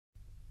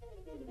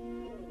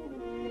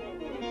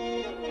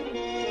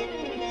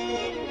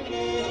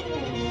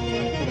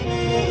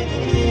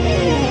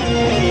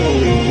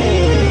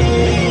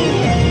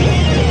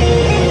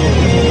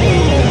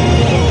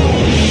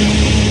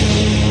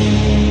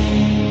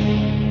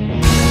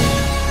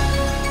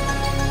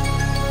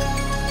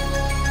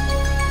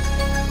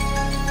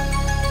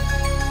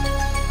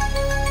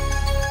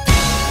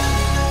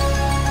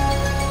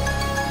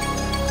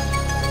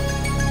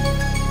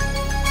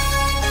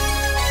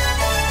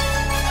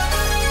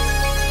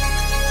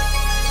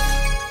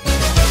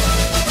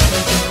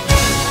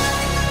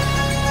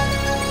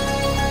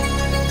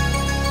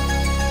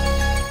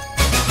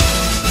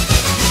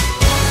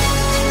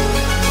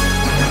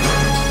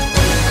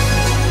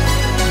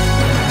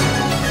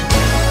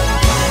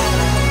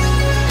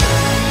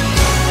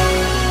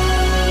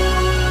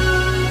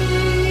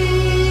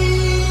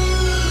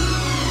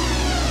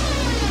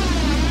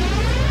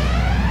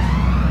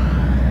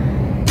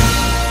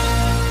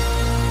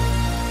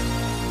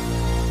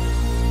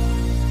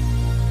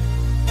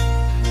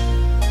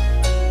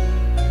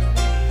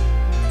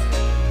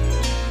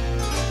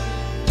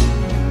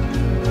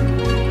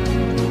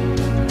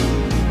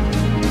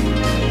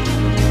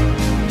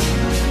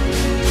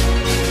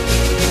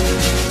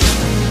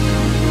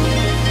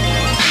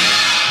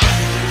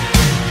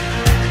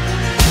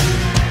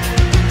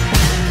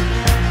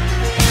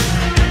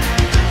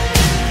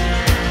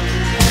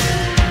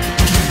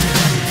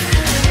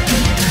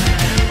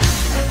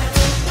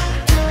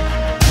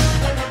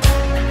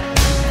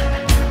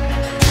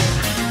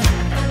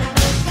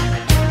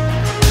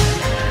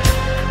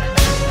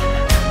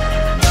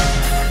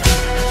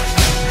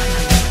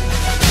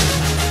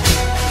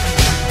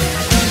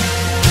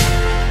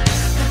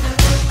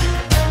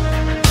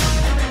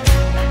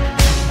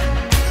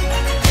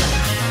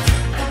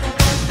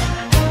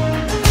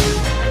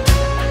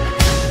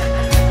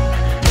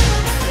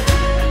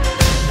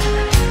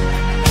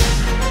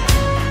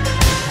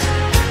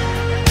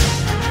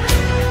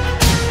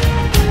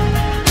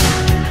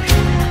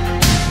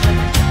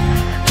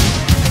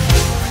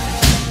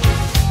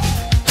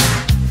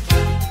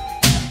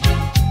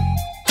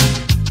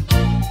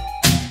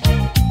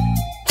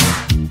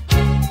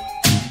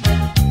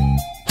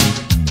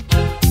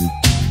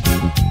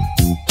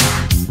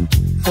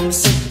I'm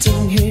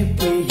sitting here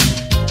praying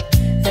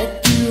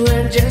that you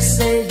and just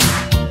say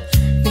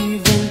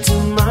even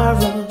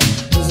tomorrow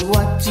was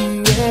what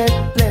you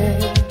had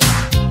planned.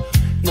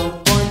 No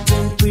point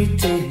in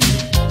pretending.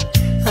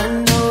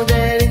 I know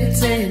that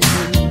it's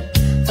ending.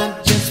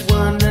 I just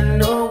wanna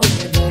know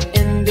where the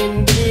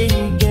ending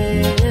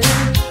began.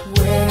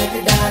 Where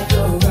did I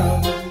go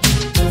wrong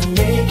to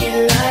make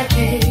it like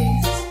this?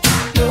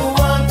 No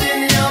warmth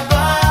in your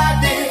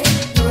body,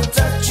 no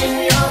touch in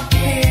your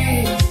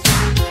kiss.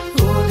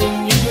 Holding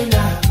you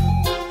now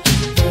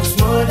feels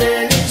more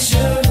than it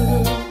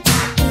should.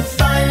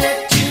 If I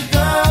let you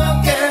go,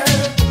 girl,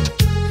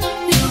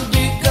 you'll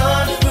be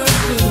gone for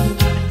good.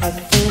 I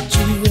thought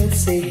you had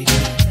said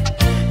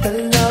the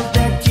love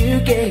that you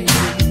gave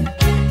me,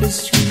 the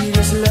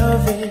sweetest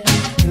loving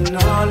in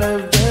all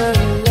of the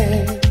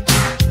land.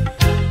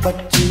 But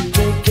you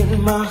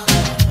taken my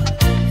heart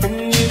and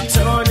you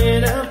torn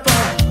it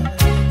apart,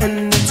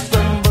 and it's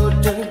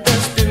crumbled and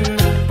dust in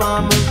the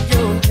palm of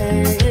your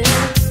hand.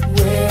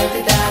 Where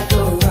did I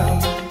go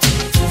wrong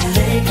to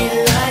make it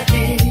like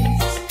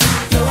this?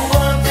 No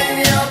warmth in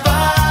your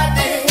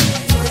body,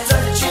 no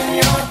touch in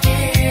your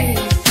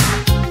kiss.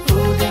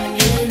 Holding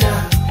you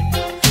now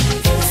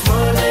feels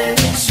more than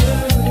it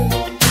should.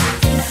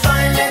 If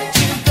I let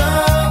you go,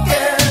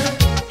 girl,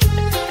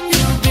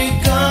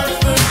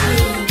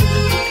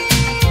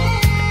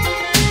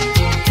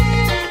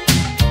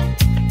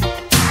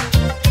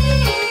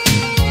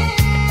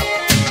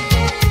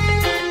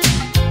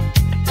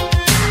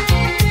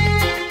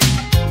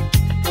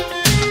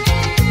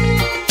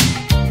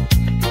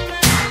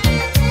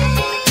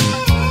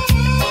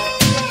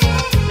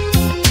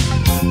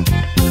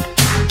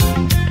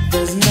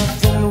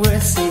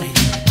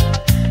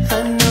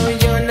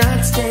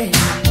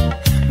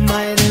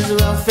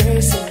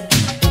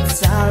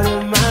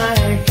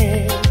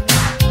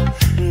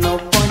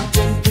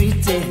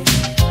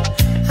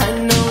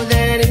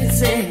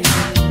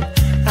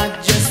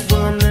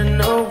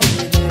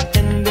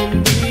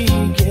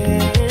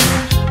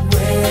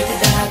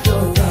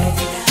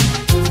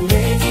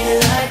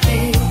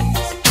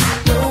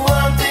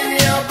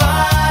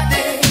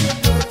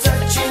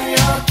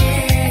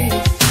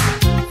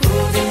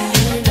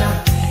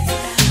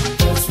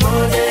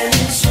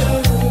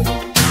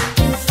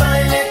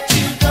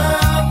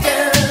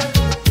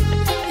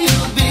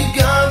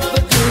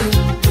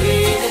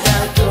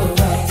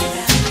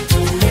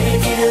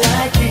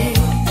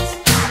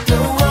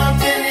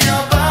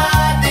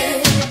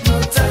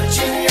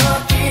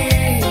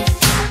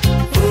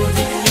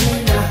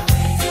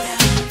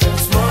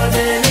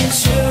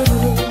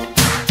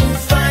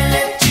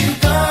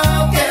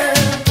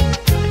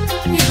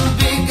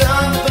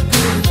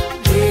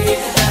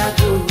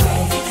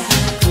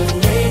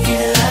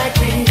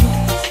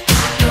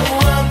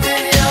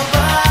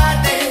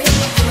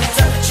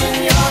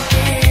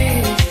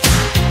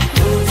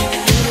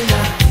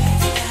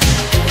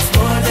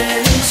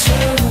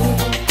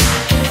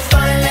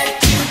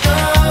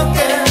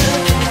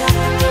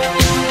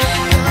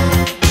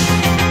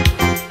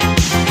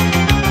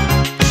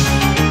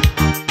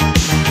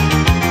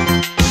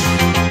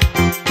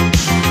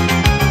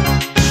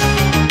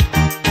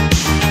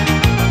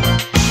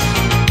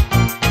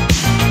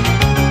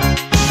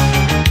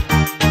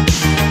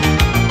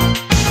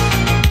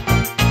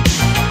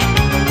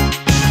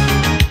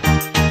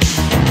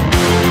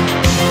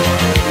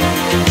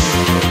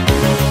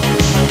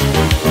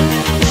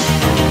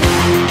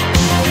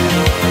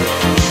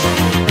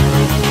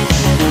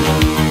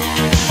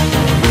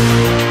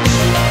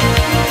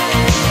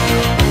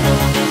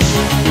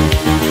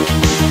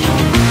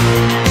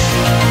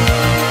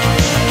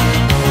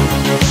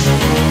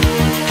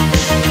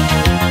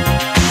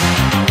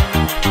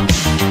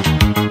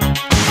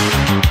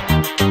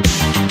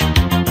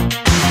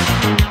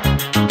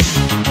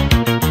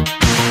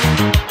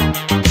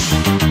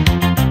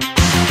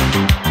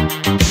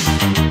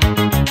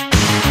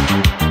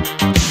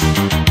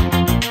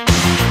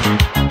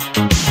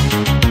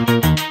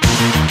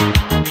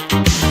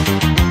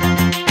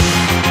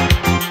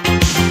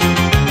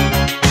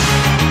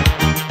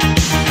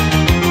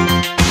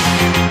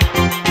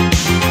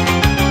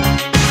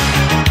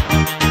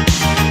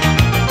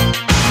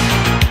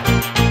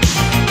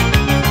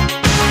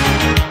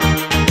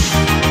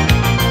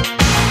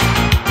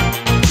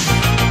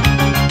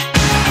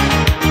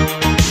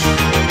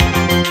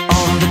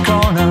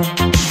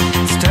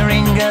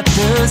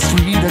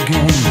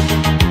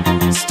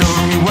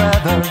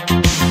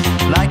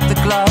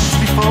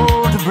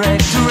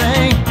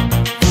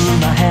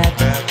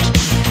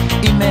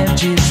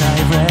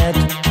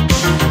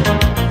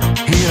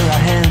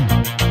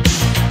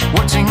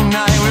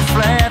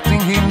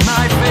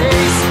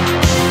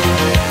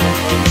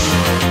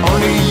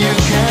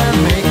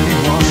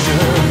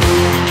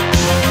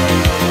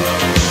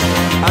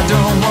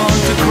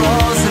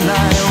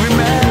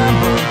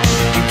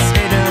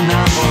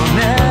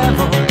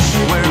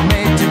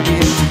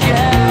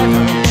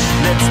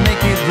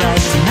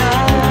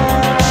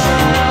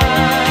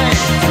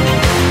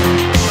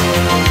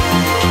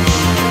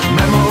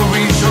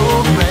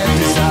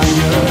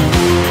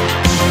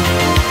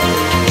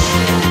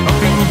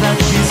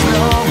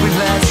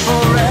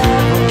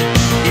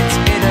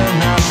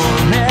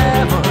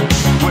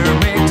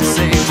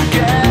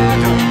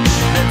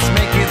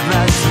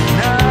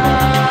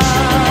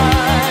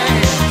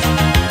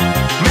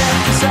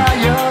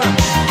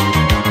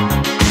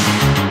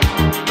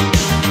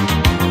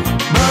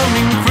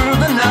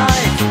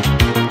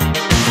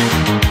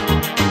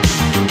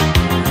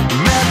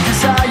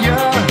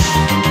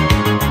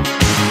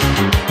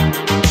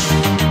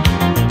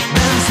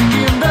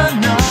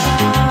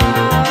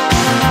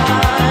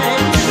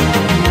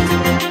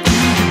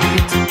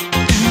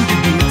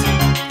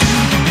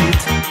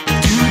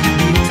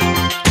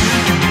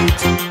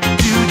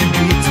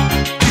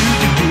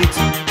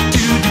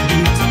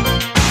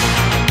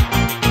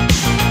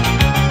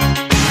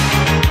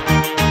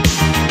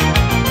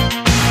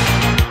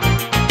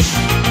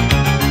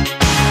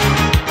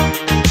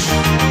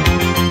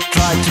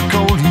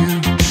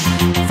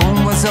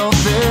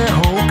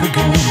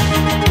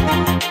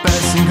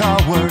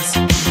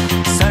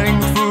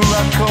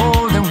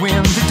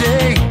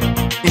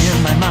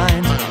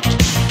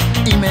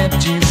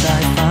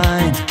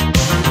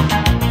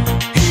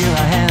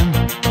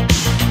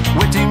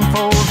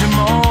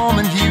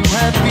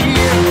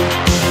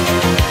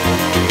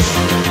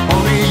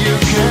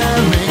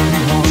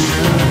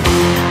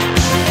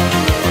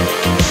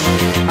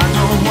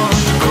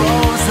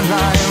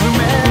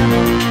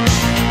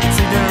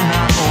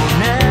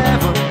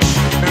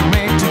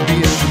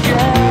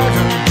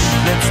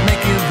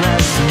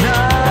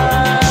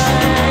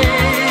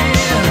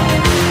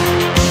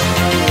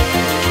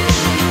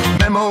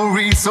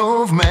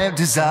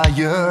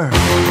 desire.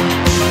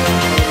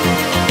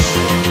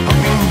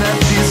 Hoping that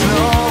this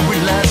love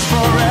will last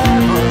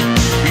forever.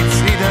 It's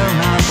either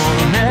now or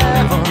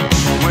never.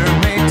 We're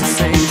made to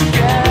stay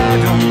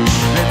together.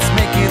 Let's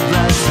make it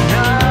last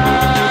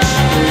tonight.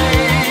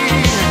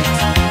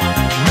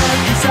 Mad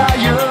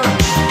desire,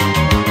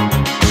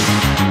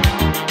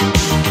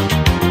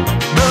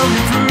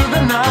 burning through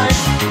the night.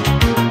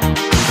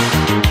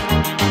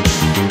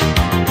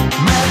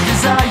 Mad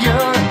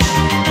desire,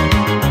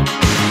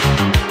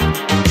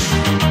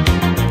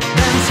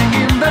 dancing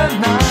in the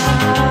night.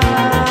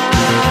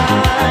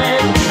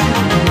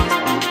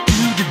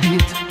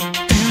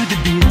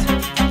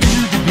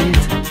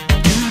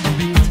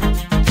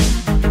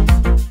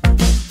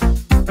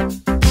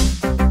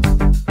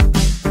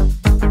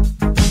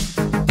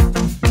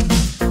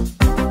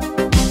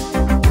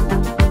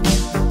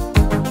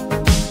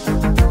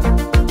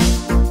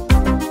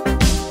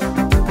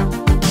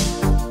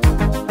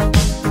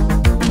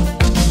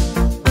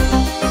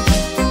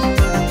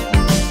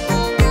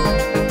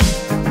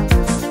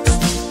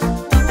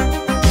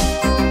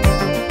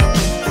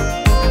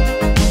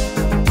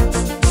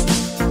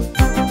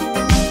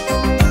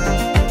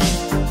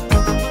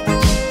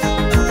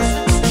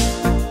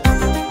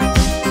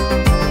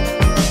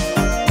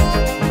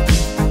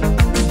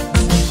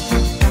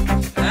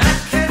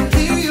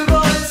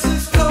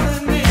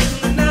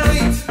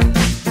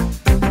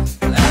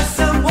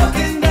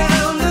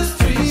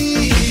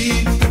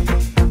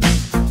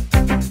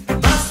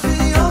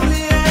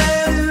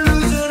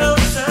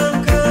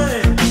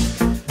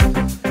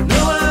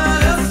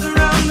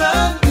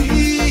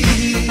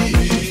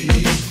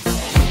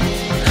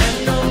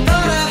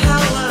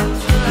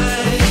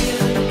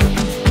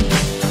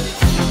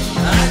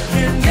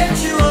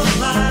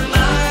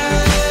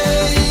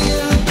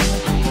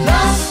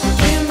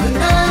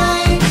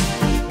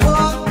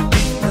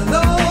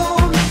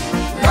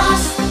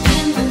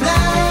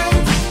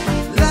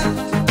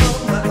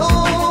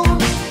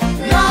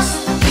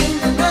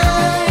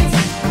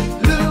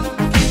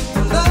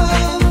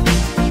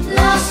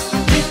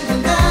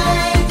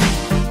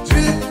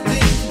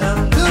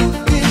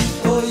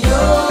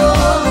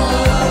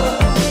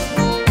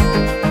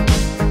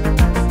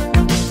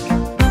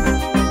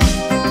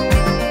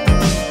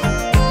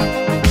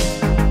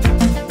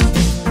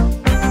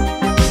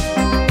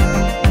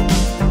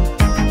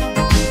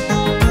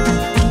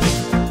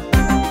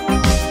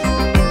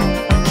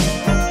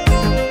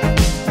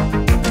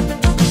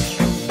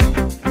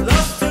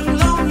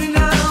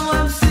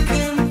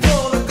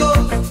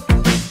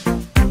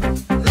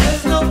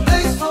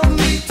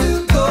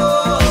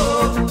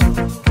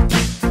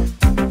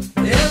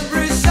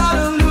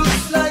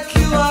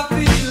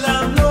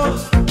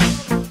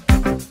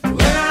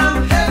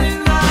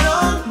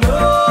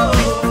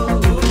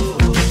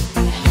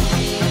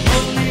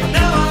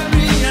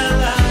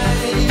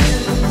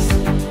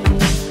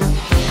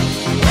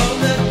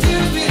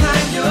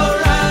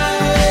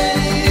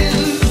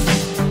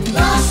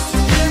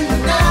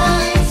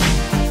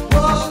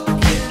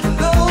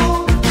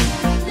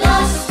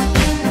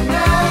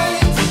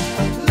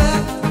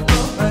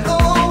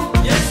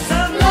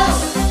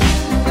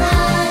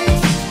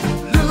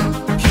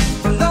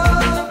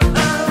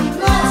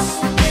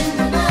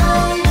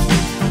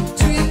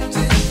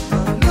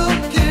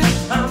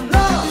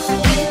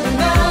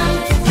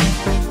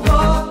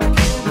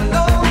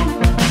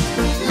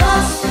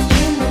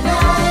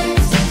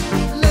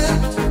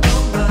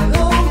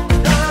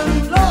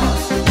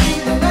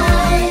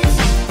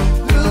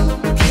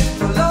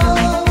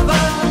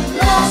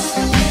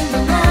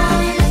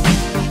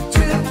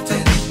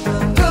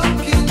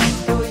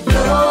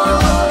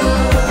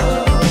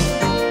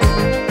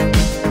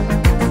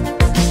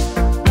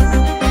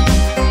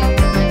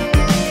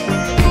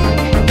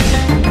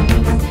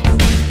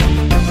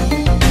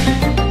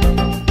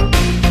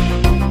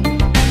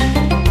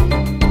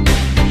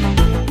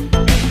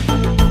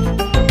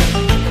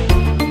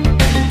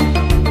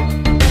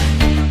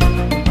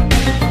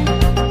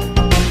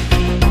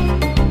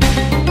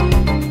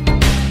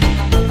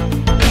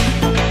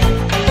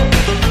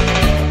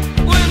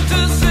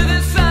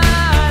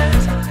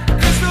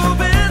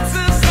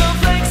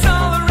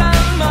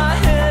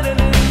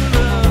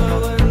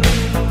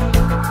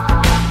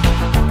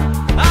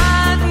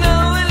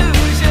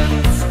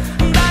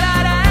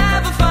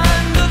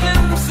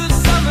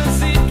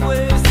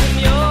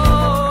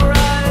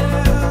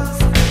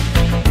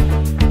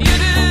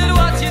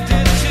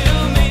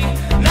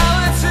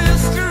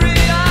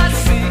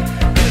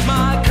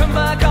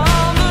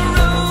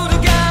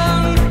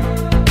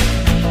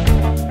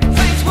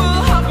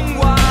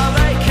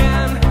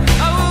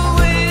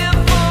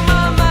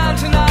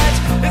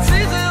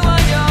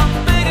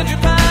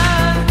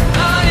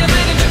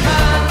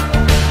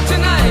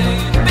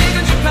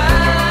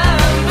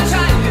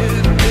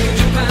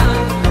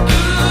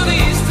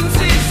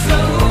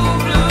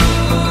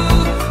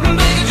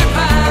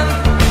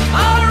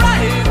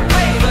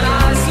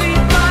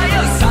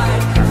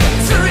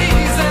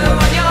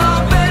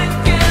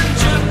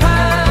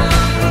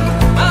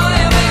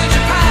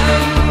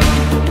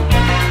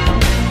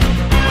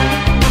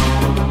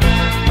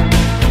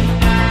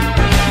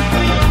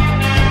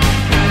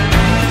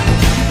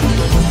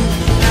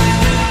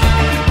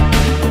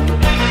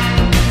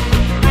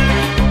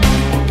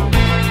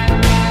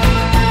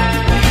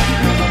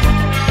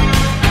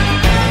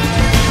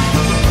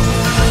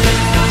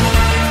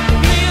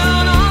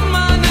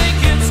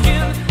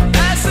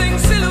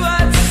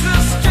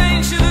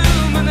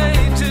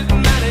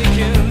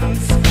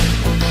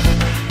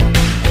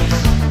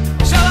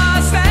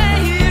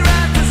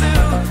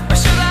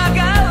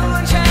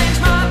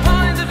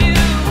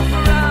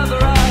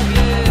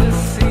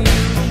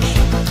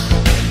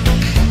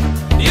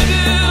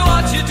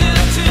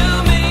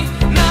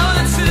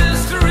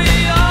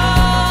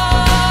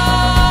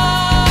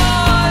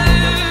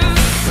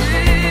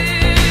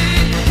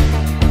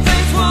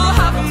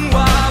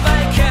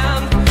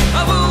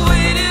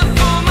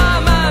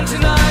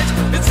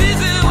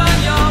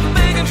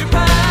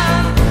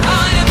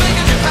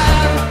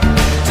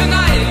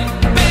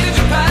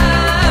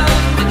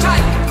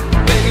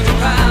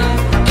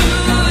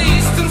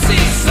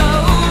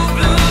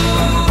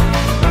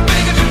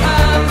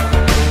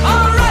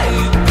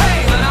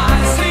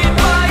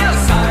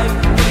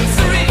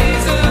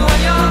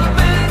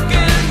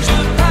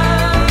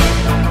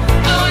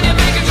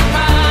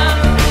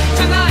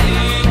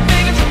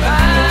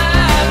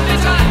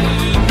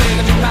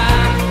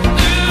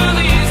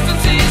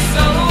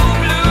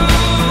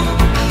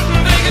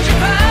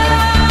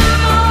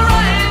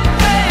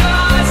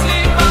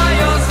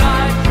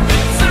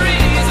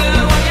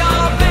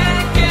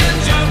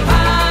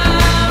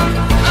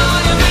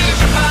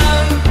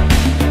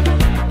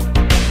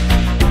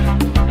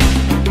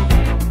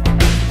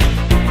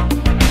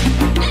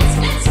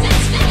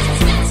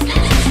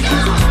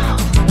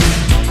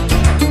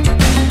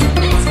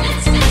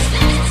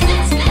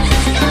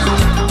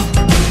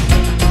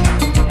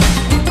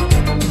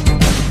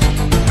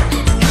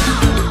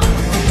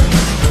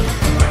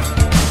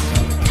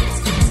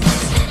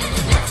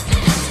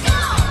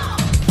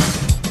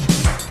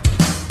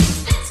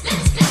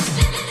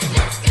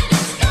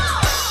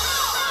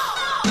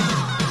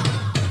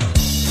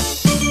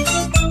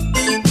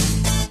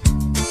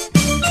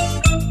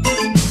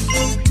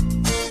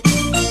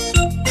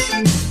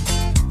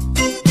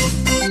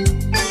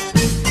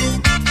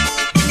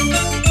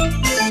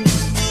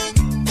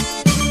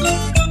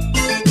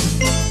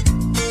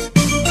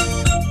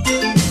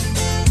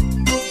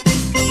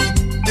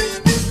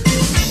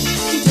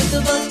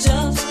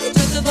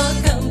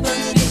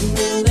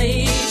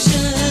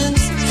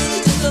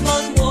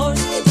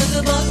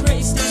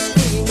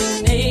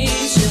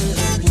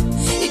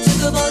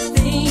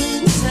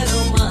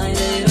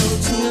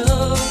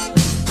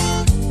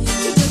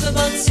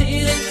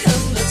 considered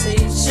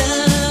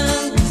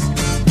conversations.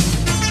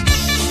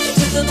 You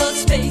talk about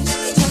space,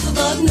 you talk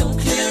about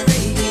nuclear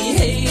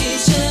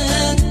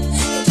radiation.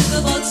 You talk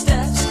about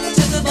stats, you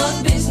talk about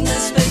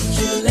business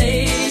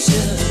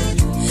speculation.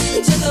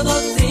 You talk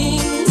about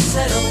things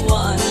I don't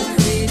wanna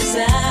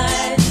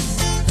criticize.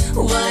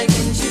 Why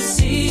can't you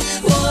see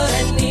what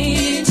I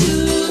need to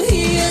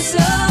hear? So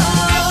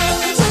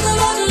talk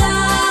about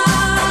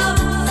love,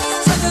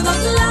 talk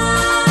about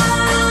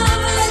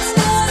love. Let's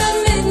start a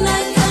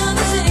midnight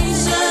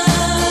conversation.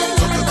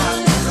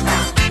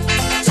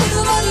 Talk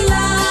about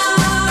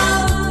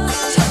love,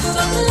 talk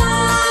about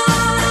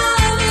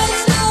love. Let's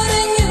start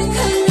a new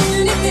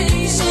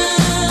communication.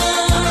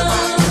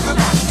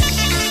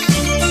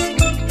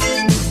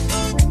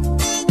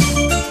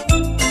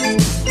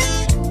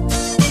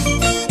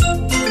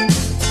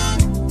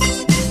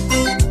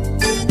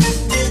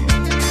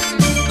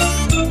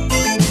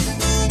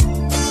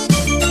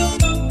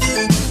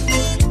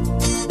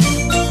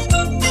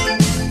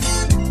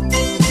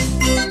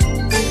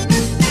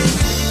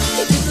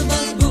 You talk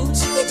about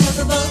boots, you talk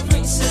about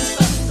recent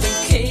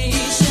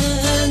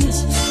publications.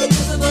 You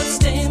talk about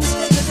stamps,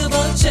 you talk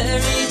about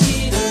charity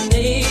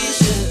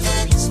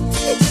donations.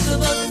 You talk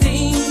about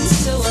things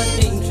so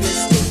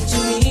uninteresting to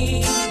me.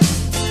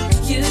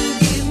 You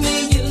give me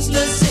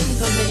useless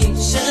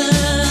information.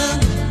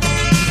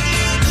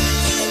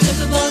 You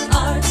talk about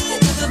art, you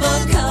talk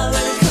about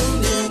color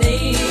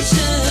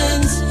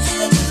combinations.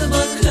 You talk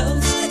about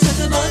clothes, you talk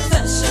about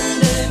fashion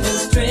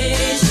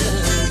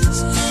demonstrations.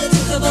 You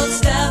talk about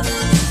stuff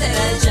that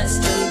I just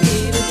don't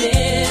give a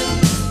damn.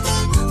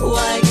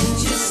 Why can't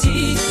you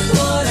see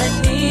what I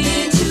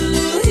need to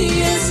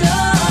hear? So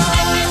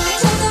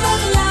talk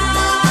about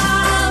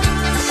love,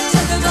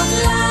 talk about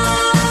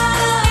love.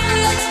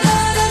 Let's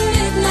start a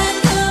midnight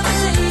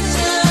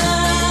conversation.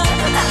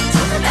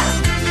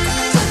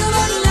 Talk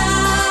about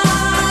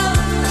love,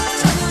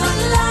 talk about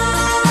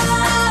love.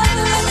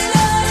 Let's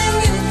start a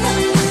new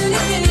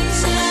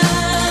communication.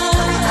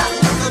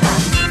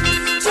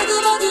 Talk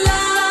about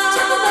love,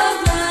 talk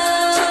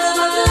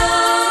about love.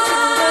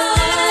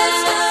 Let's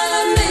start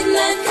a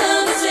midnight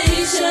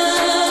conversation.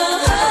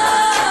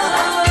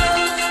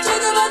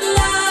 Talk about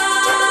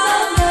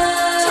love,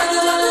 talk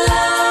about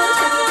love.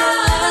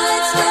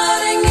 Let's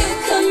start a new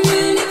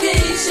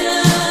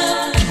communication.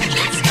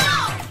 Let's go.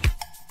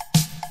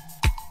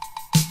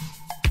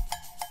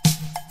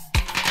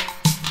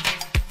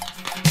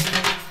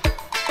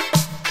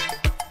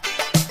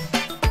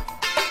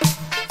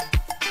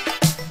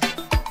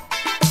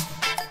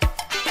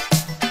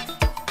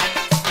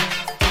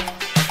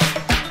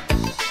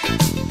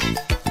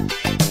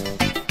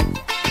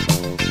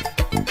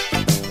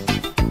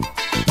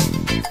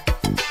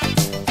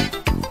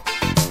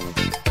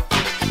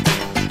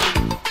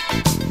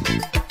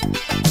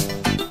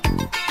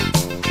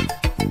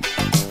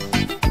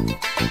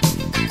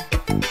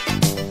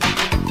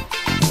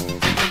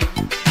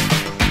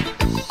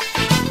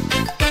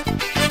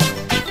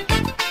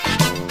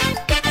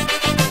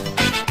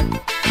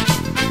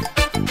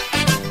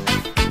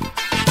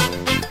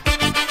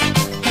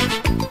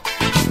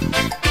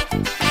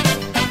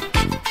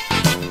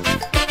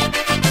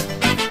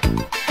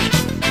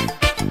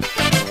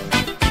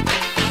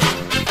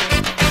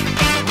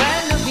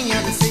 When looking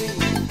at the sea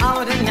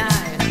out at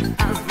night,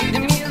 I sweet the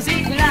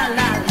music, la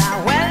la la.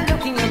 When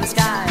looking at the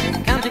sky,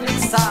 counting the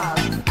stars,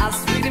 I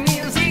sweet the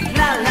music,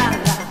 la la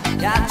la.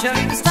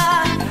 Capturing the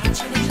star,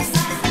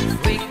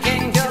 we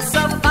can go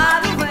so far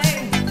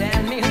away.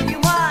 Tell me who you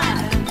are.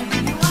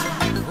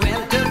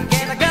 We'll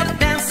together go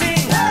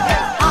dancing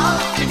on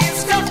the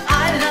disco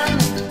island,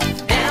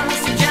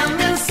 dancing,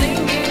 jamming,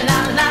 singing, la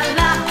la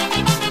la.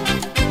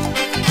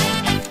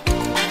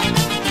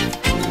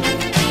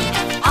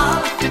 On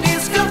the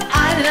disco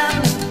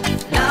island,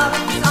 love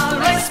is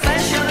always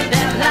special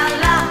there, la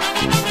la.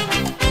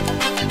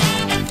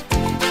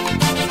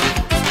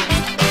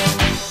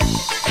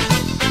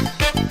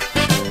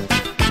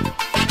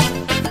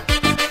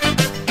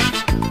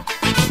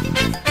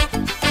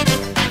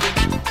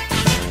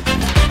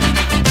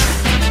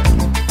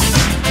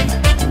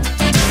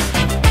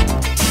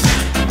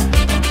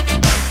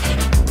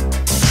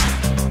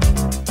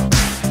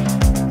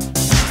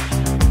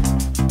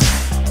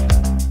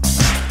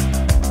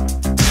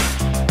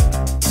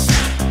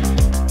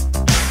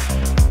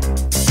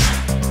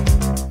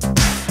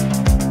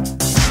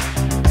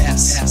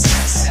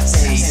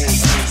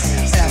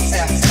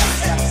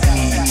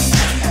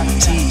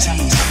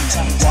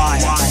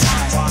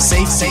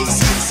 Safe,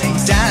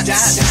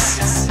 dance.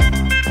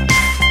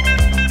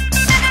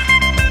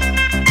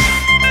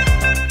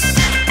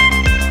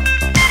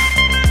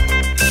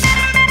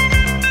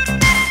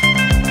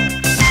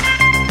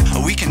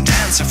 We can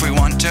dance if we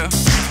want to.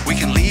 We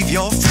can leave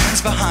your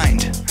friends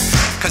behind.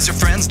 'Cause your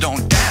friends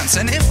don't dance,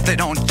 and if they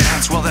don't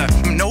dance, well, they're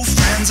no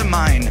friends of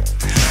mine.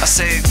 I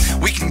say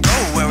we can go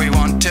where we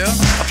want to,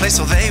 a place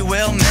where they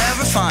will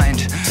never find.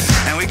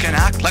 And we can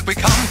act like we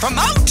come from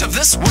out of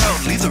this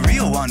world, leave the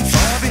real one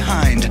far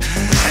behind.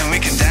 And we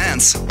can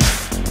dance.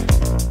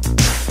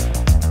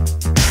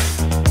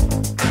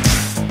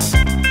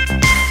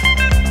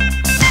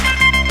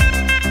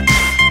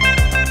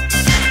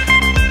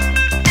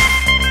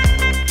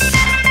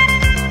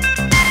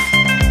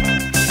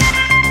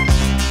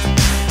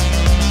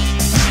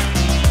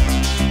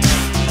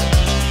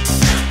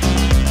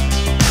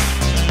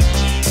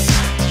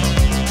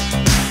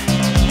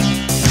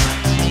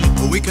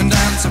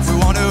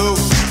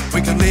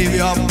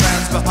 your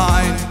friends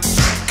behind.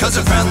 Cause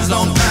your friends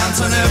don't dance,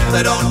 and if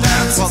they don't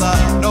dance, well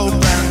they're no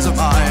friends of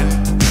mine.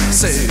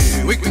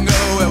 See, we can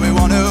go where we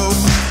want to,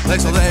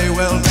 places they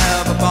will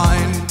never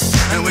find.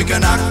 And we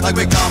can act like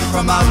we come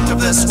from out of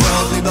this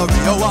world, leave the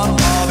real one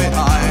far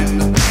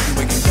behind. And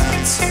we can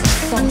dance.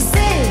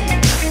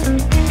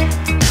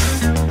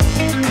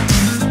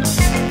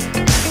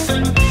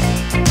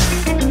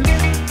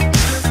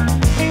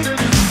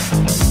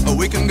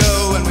 We can go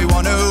when we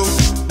want to,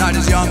 night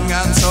is young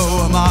and so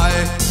am I.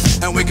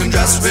 And we can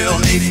dress real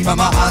neat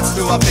from our hearts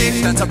to our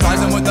feet and surprise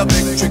them with a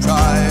victory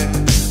cry.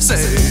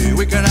 Say,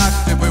 we can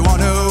act if we want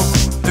to,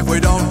 if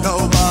we don't,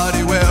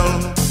 nobody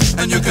will.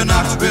 And you can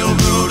act real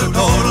rude and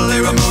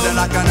totally removed, and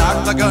I can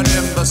act like an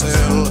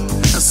imbecile.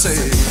 Say,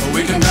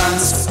 we can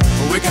dance,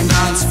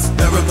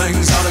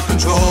 everything's out of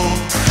control.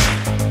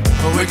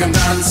 We can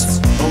dance,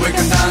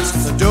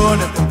 they're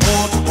doing it from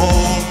pole to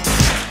pole.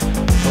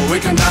 We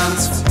can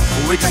dance,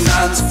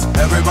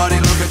 everybody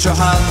look at your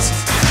hands.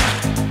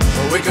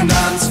 We can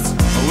dance,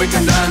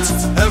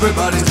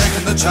 everybody's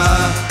taking the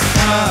chance.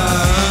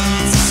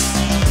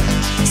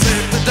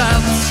 Safe to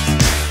dance,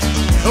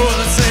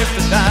 oh it's safe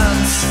to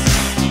dance.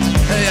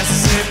 Yes, it's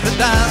safe to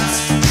dance.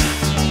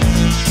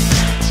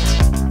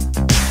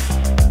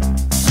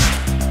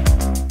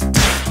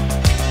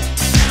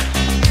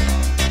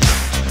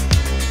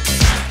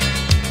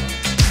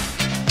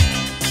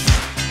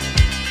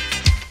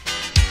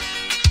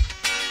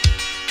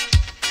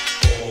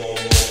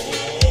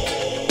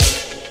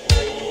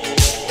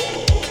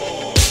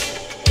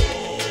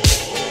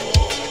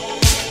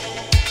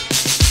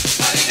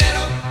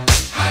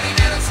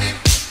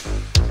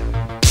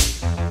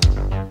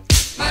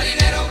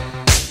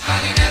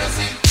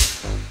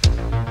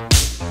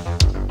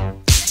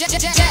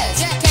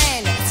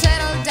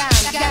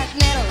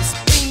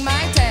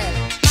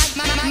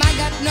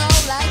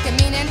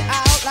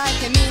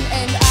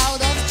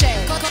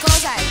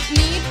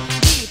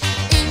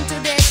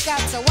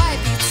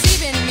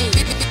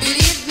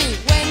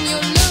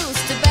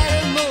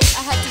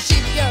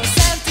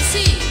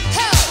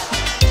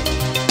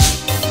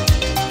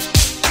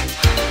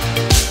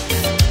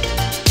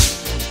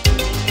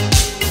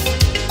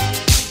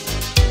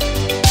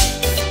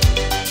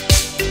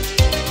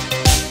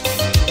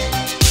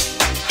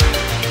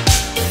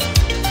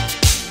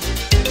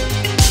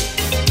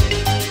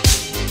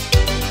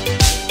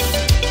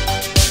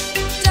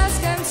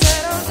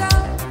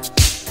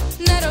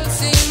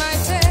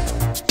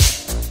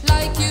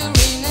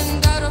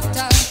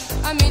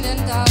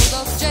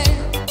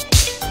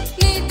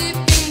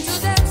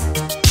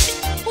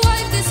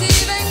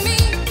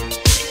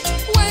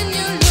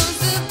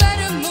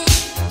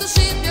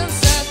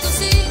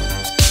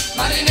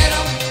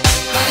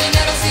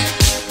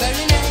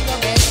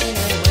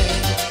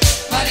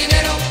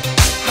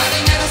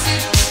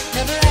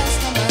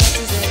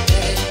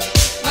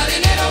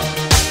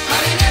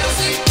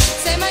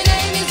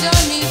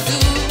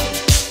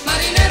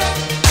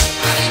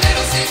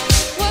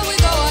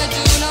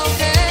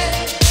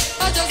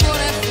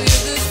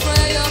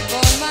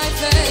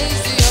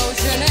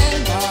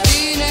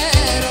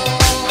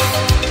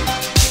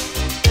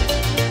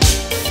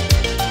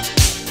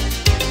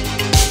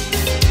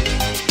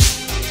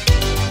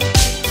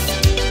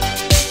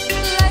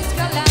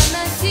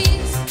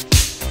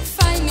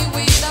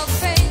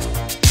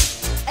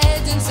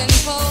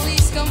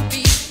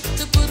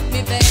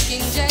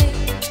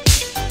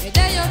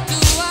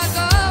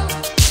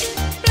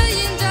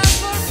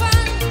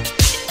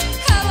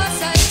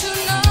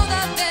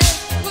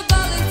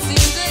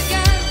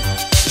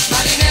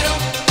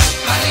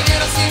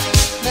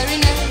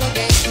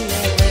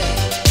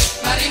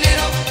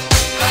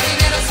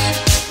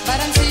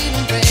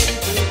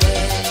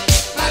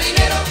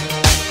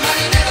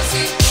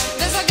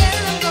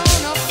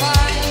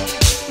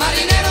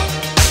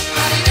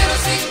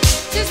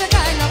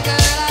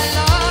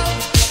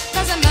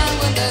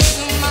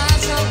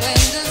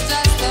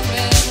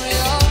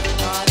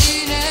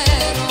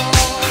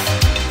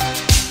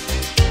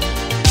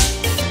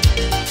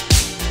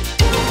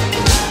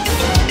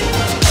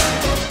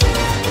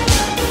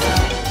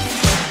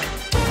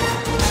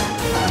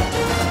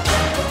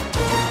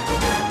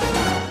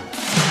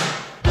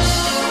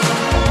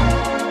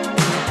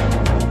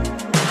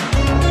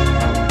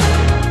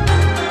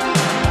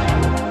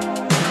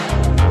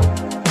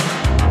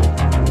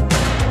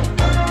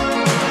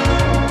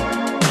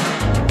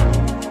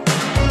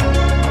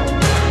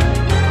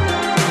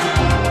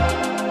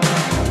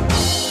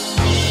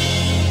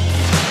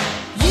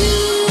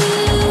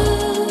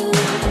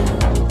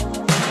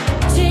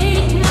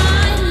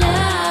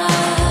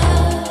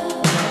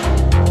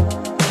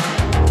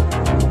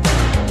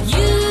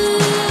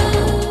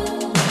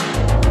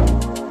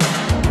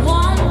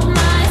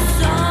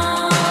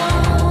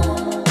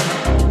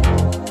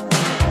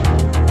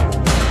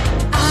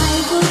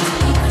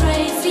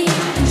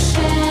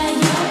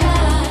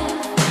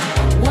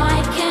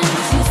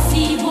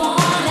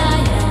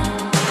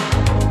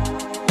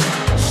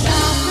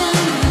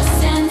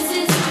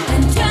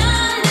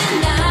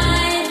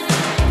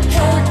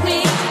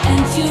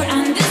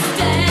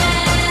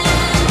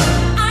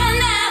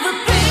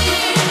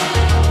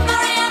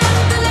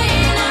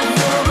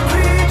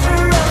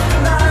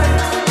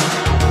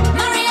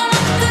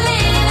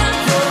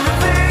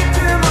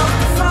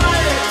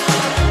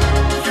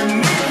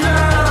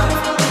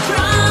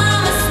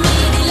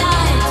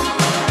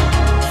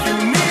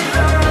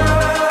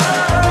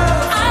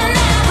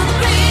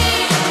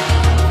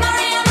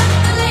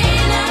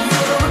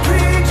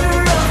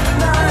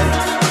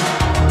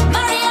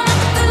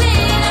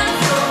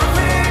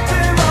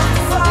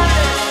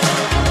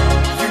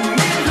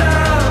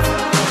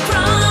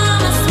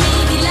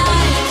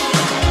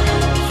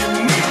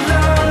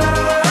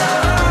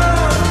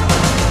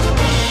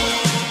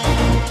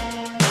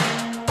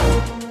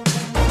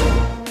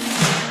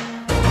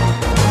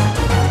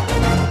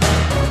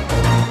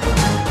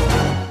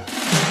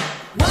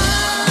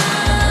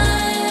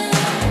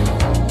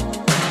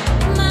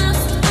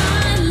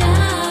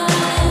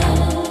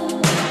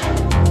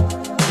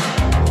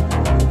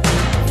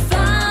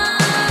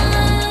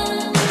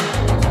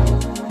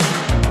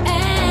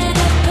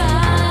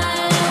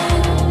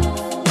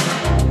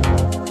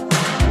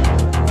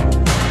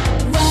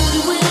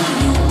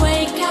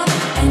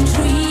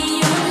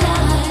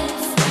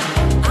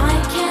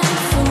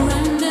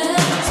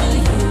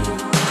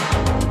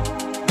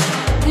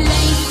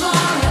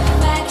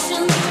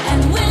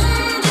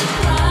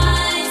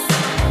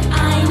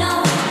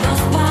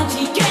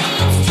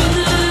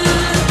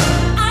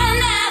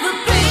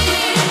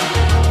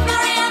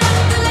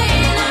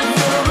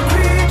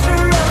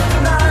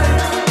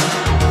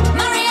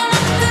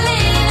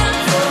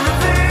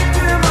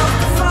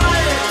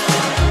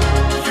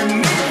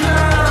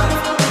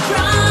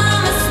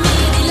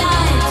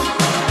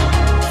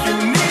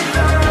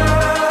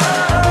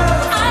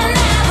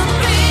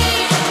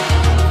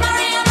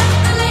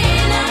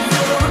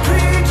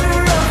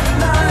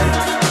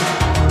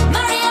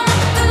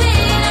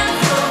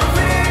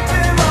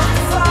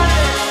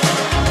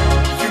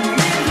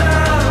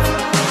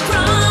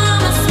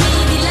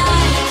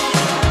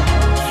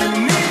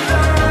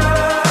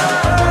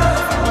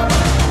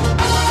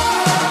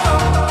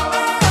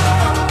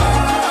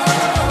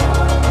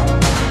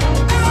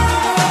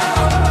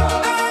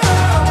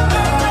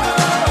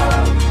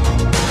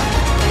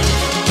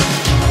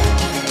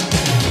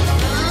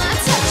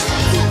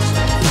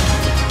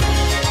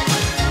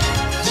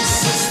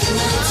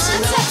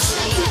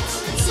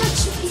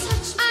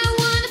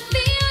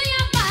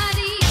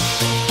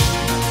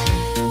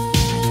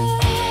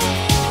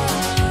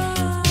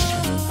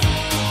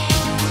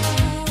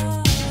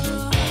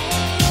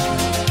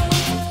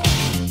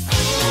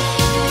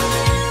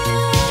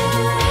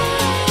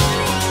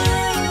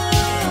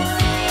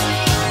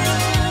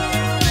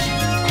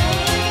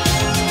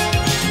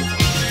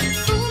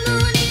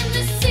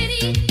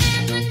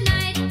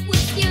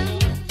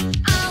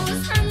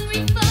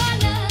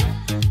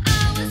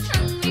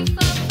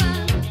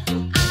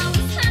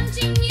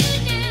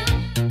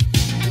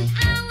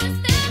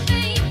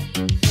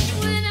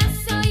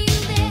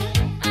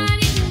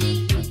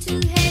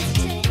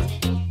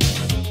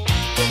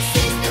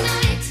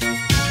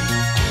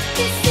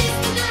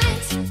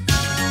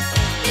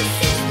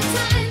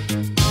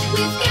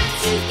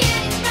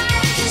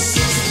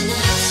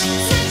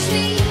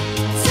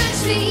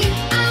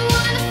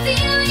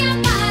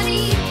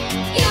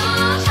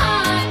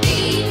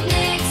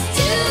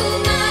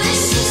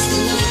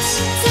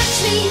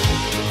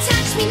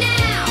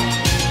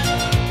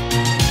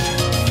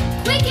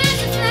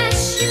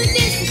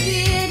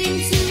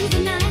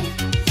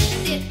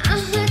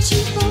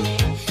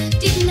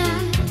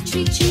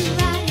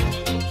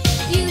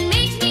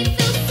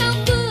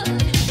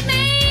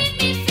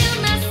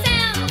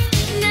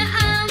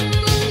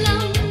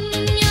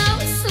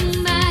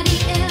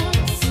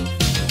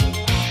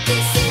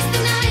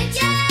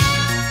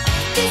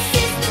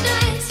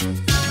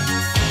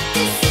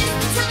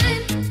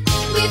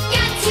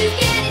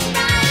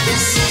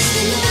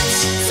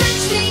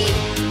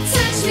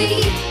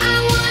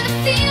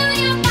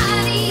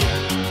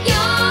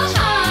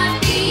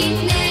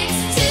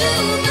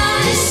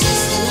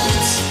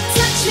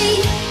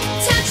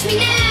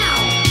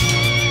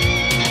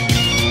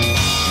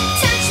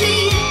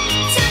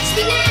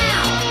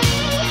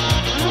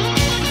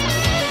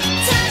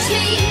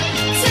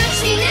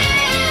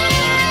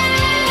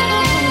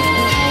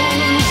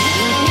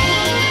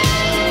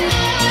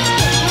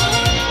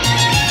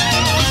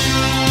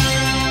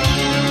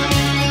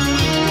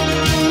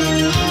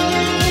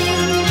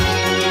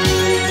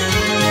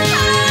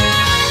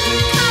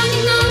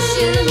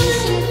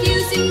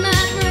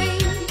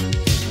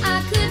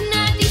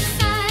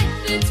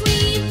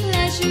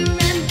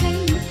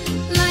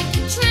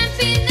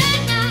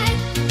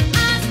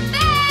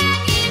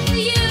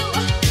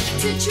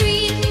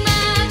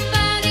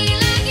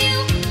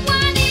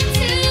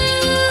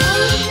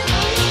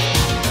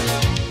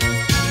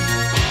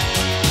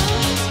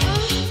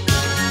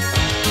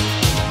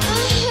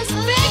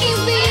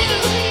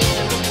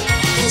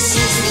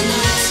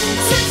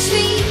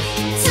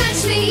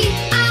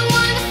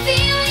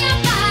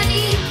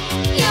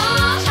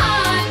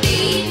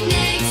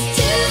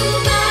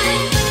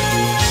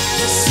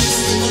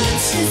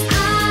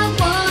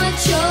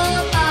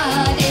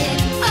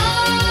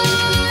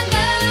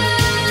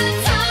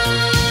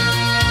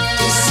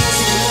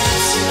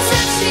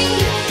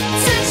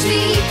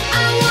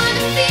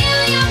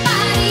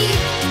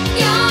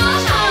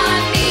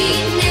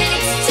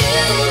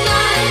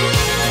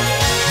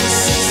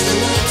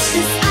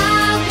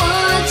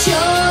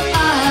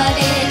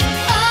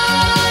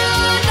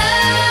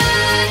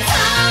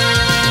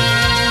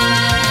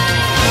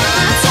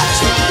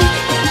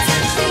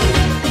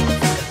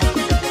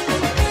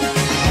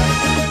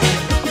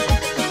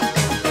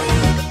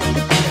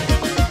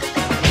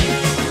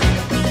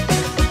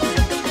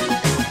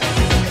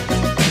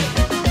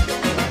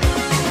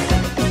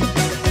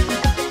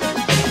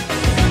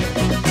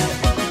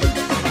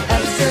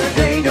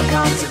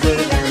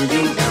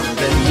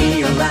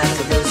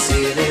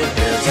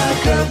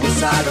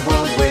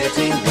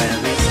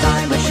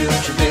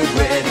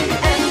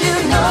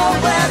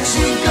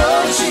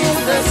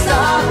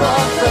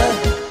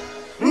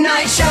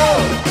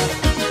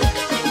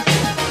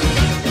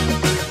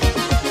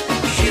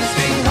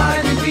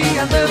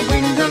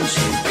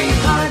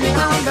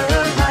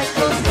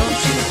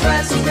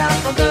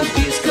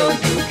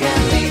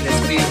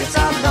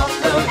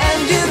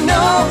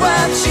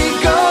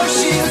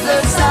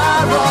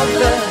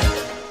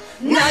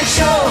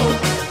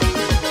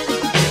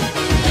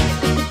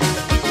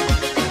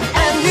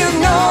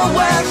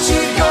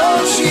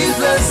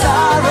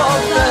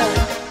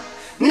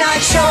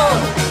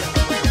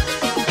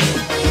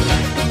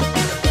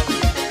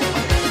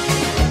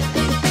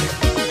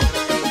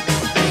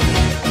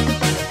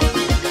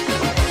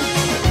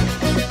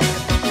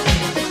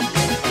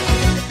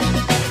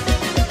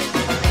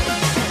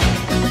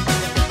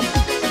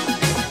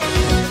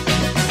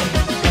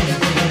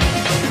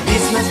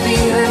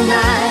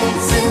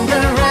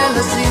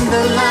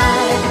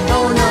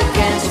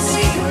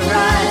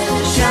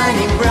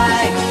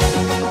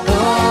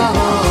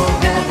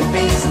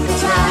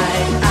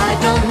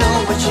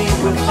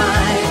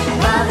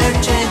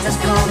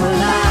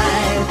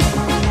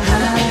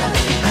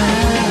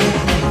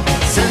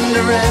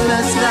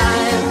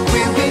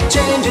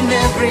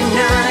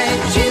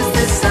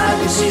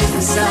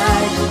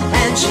 inside,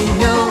 and she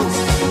knows.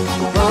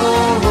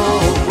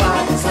 Oh,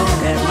 what is on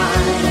their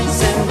mind?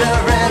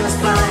 Cinderella's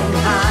flying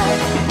high.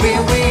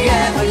 Will we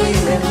ever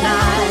leave at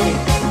night?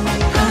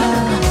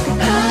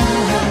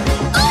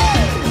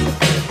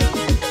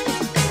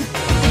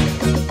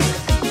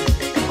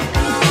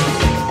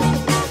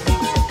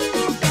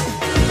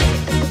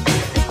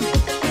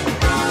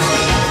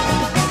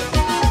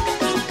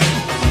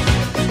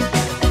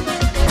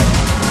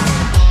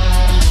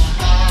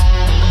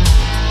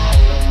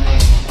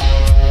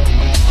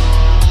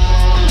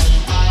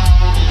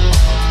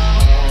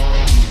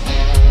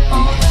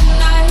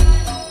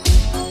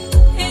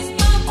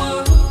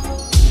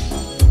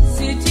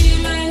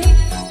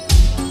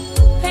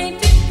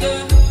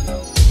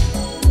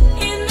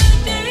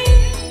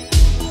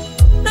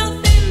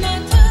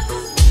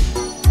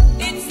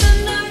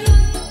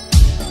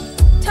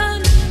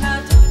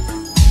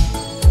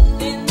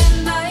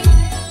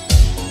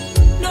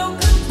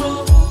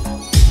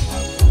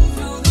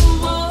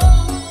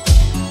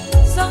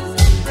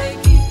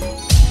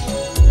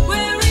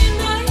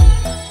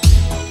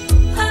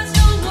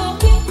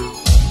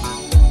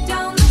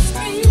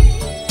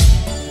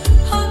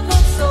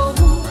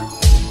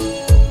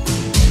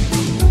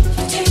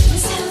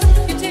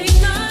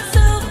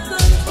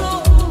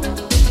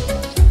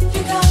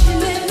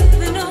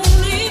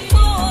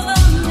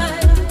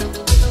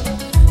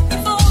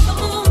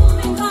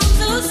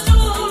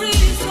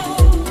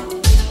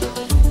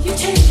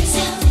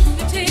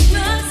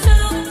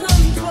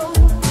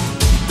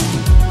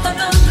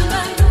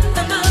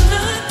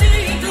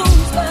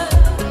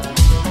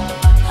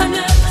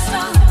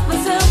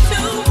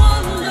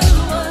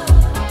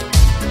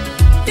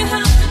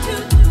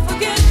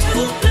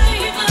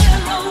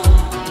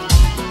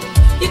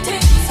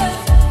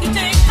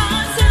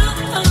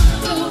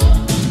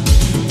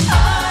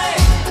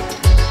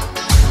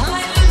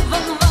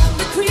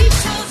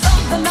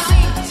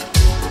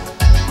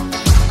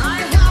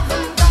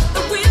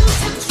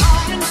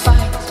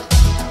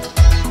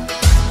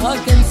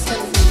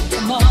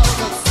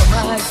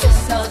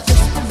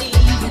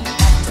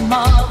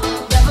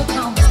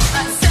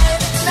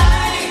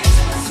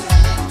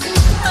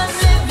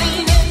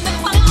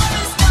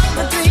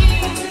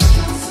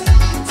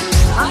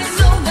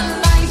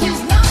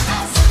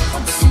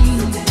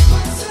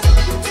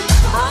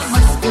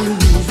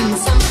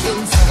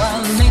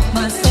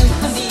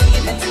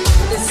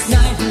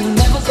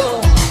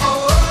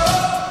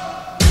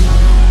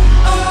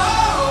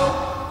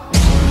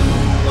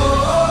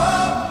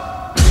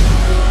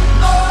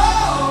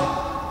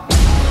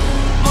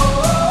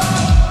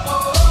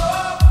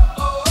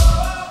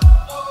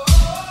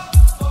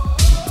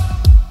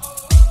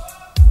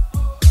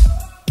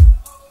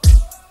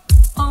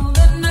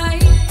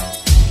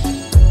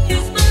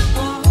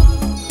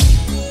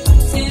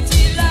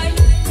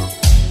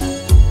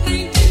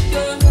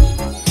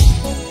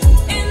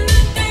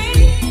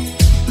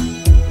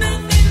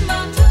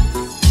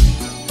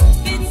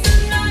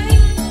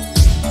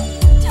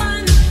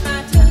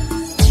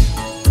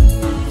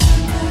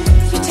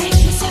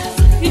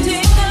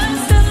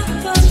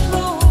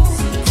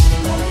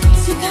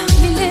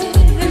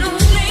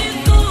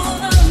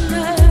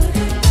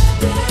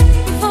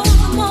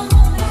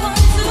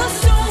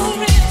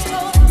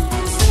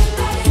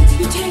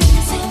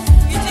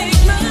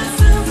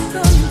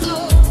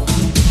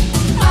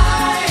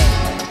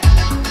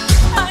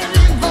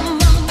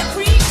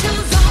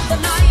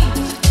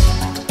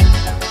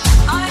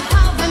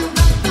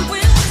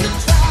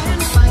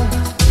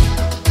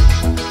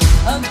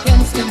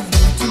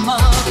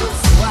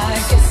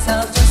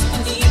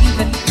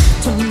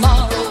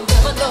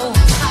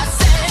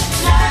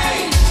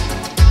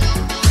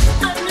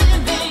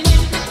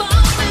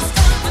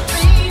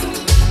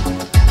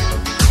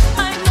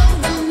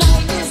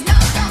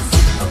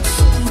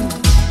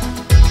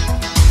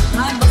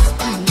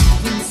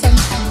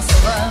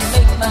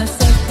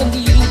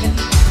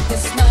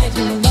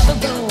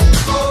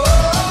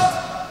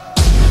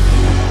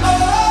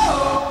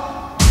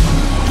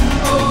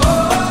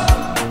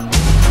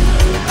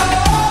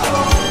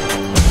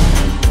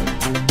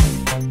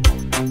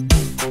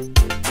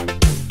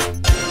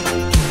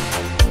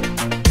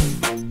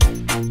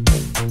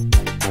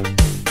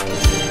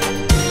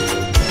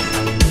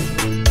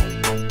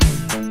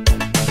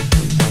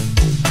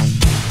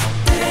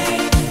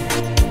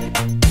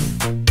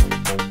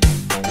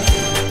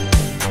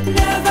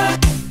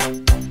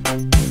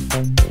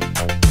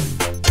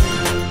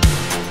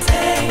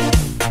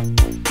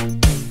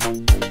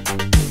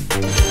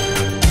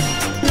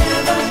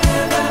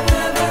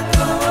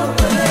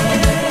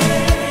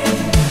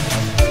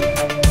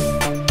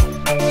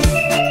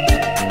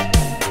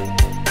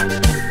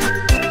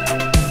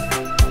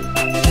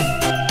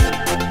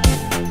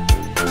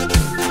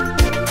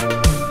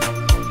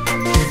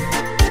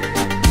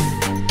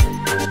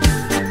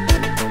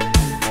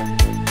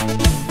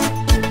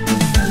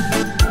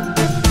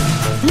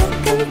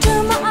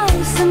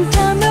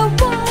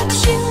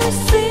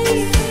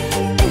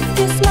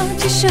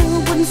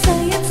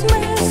 say it's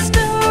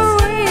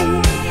mystery.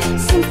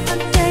 Since the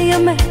day I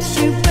met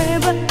you,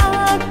 baby,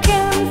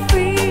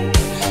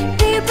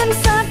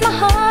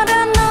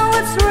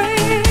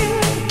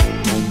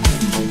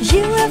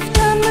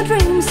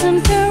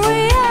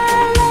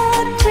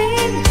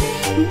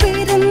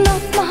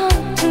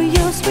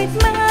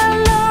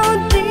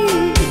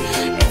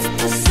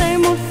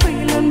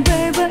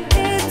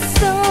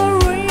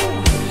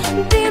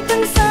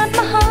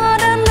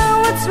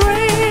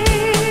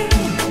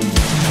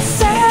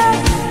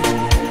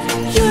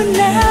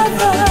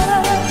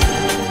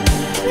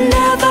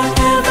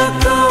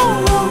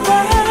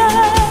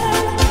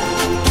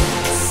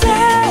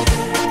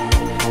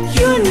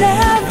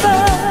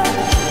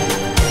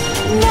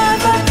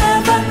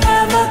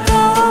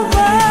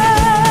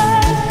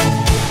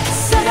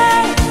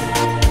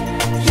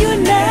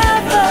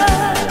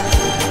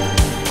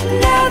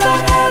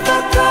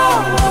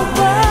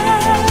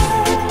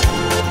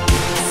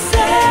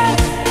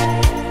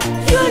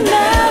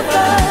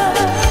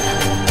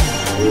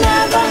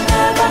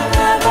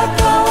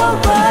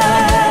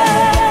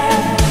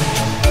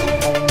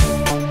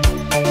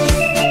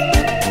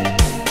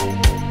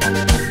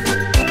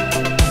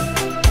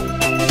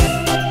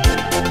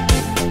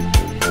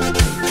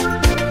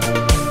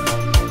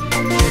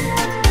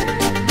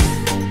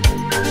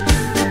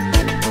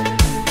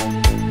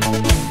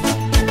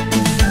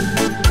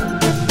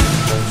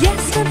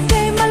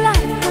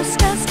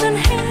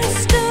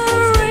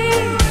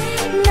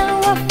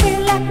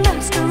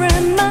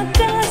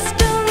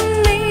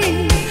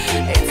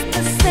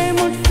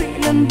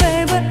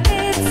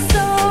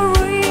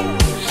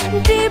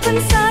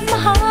 inside my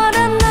heart,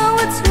 I know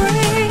it's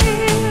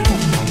real.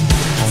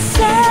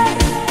 Say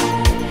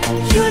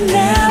you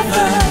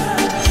never,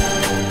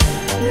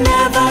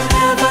 never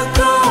ever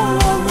go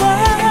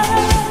away.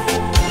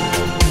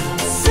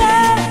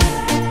 Say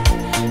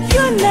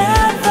you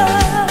never,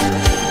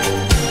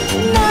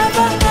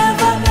 never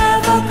ever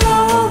ever go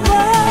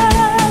away.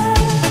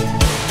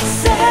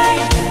 Say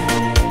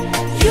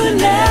you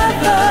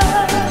never,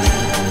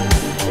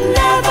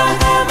 never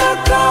ever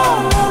go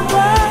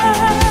away.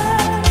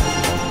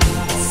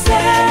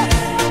 Say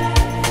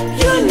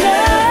you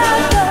never,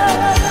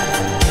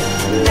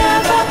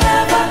 never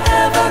ever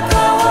ever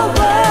go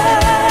away.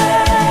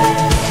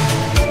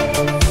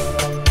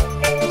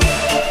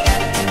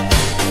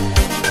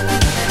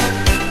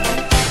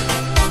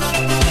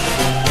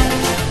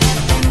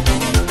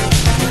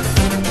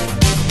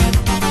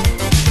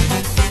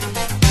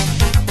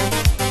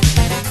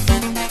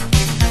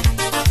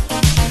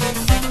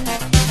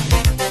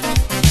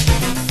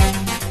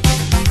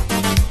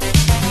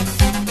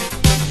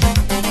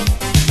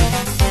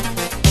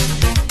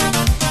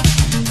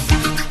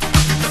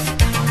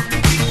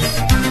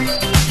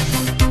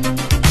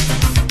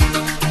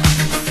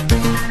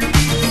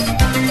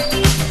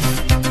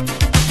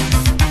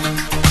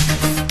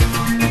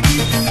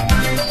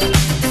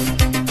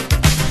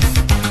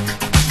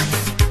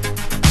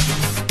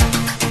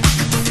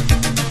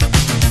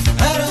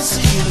 I don't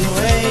see the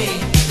way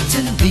to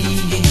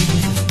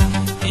leave.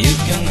 You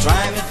can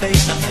drive me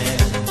face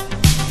ahead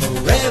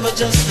forever,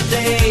 just a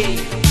day.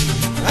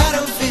 I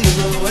don't feel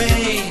the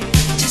way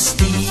to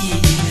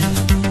steal,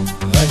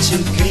 but you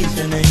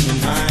keeping in your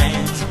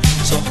mind.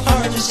 So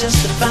hard is just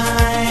to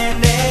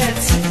find it.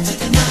 To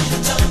the night,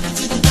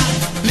 to the night.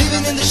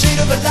 Living in the shade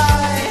of a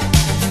lie.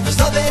 There's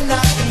nothing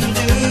I can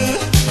do,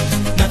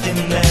 nothing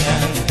that I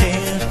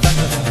can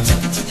find.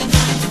 To the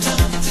night,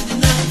 to the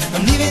night.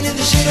 I'm living in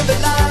the shade of a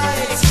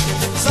light.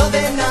 There's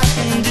nothing I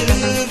can do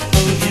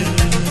for you.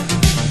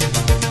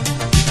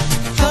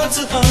 Heart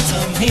to heart,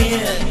 I'm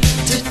here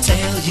to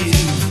tell you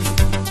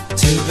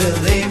to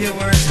believe your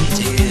words and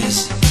tears,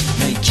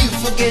 make you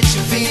forget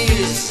your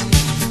fears.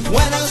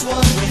 When I was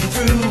wandering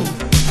through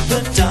the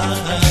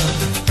dark,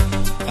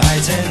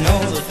 fighting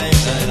all the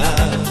things I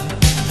love,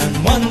 and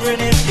wondering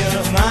if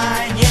you're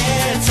mine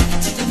yet.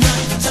 To the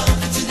night,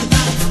 to the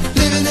night.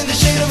 Living in the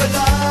shade of a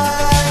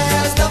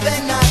lie. There's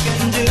nothing I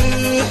can do,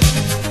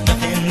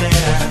 nothing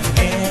that I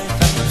can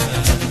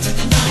find. To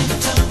the night,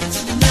 to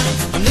the night.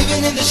 I'm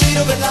living in the shade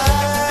of a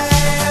lie.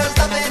 There's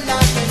nothing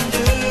I can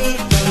do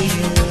for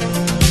you.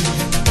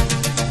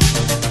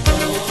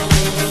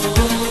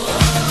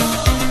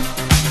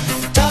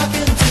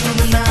 Talking to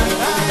the night,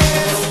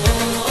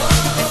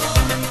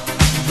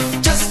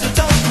 just to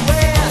talk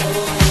away.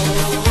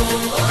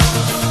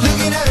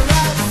 Looking at her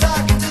eyes,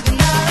 talking to the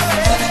night.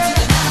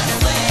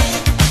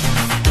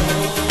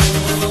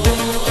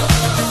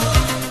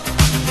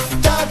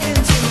 Talking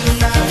to the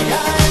night,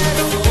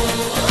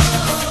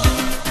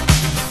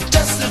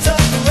 just to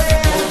talk away.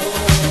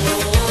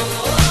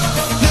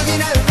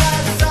 Looking at her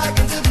eyes,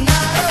 talking to the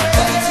night.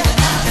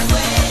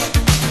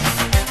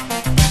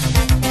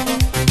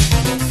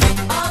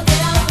 All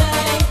day, all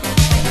day.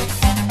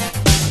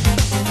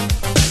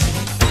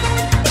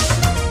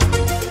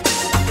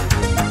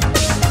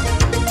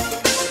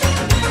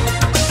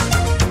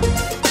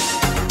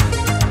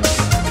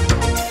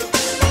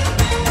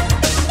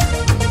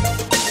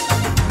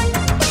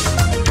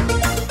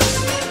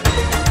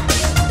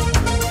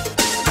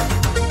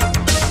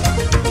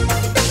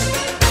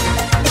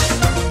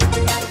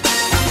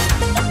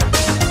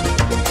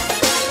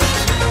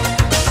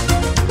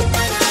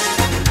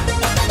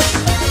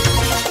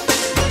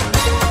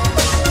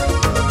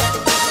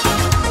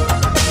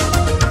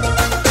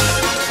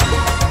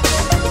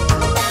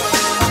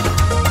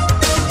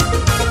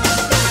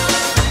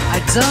 I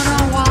don't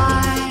know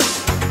why,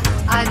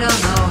 I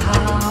don't know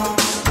how.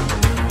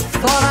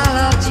 Thought I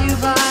loved you,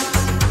 but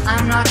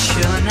I'm not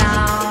sure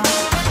now.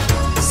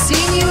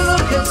 Seen you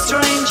look at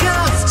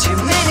strangers too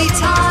many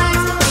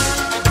times.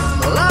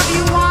 The love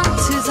you want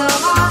is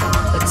of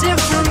a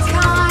different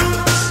kind.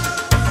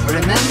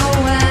 Remember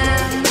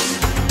when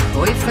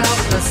we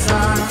felt the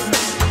sun?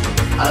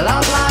 A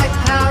love like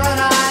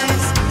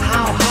paradise,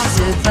 how hot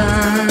it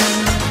burned.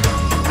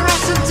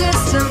 Threat of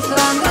distant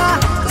thunder,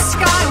 the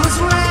sky was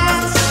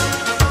red.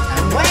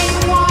 And when you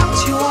walked,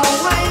 you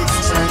always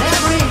turn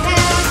every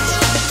head.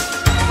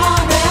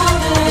 All day, all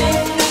day.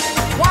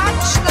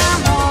 Watch them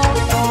all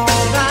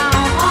fall down.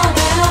 All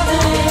day, all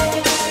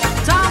day.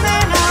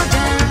 Domino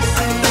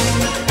dancing.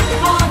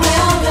 All day,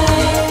 all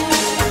day.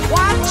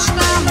 Watch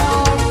them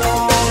all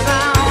fall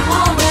down.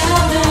 All day,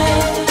 all day.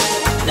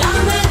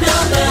 Down and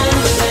down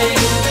dancing.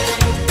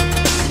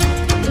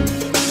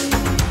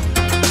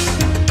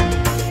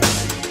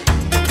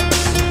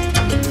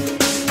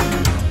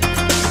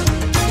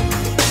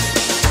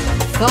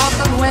 Thought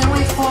that when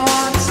we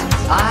fought,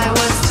 I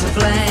was to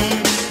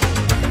blame.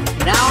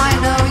 Now I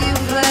know you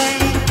play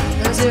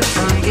a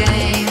different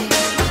game.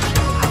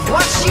 I've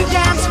watched you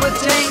dance with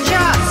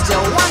danger,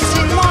 still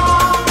wanting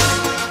more.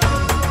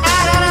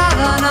 Add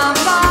another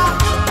number.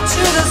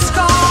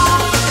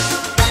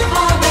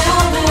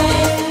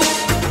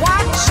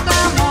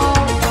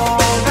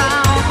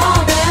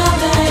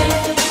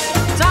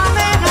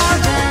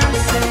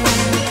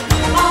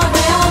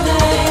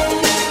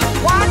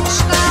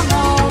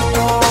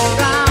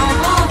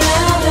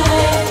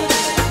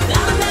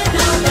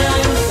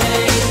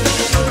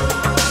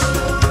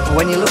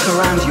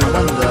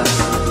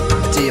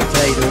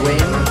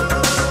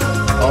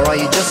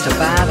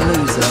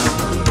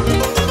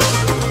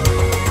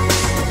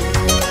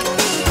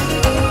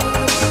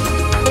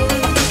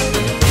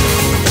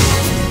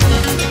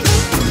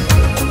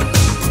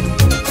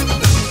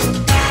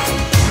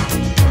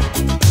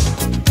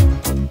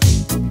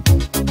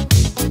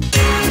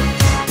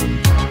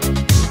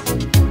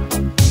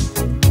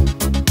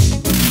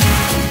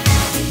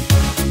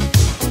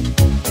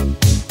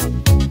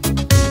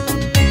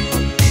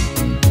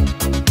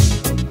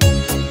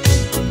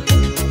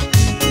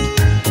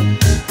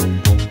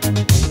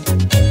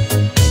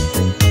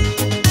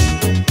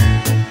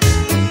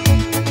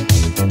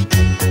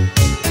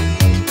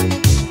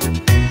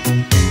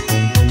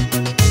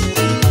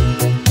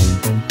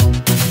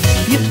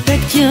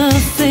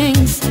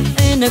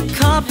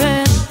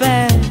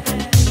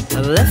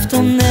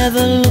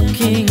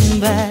 looking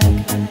back.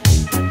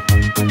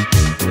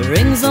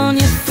 Rings on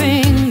your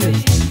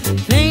fingers,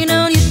 paint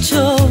on your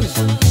toes,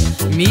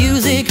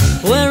 music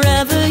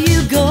wherever you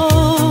go.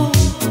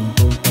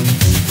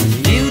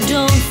 You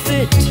don't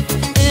fit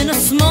in a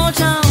small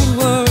town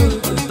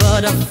world,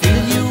 but I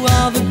feel you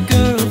are the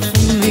girl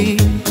for me.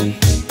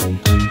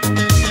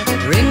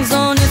 Rings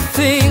on your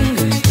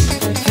fingers,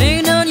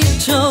 paint on your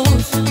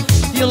toes,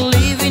 you're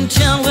leaving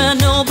town where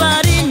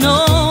nobody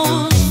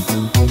knows.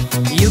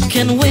 You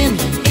can win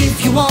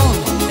if you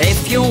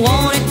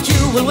want it you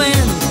will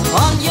win.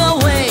 On your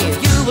way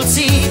you will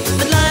see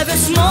that life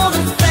is more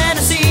than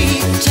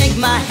fantasy. Take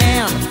my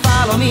hand,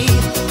 follow me.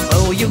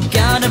 Oh, you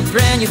got a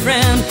brand new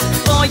friend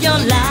for your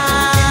life.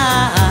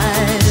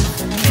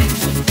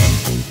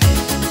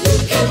 You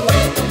can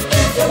win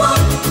if you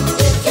want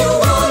it, you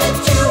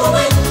will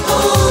win.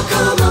 Oh,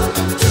 come on,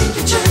 take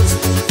a chance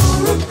for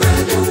a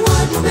brand new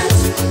wild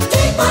romance.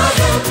 Take my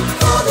hand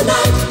for the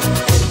night,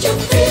 and your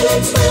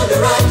feelings will be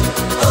right.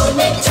 Hold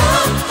me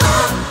tight.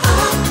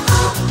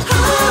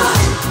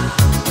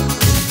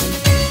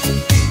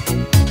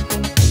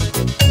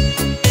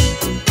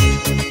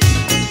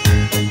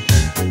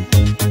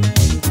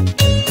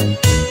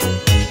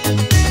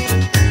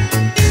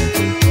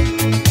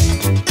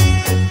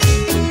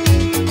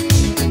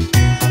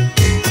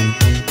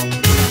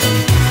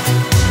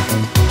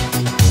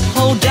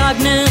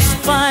 Darkness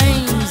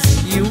finds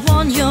you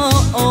on your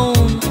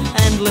own.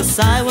 Endless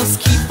highways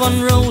keep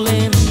on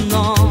rolling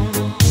on.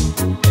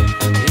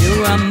 You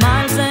are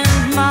miles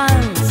and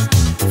miles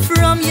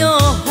from your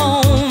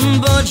home,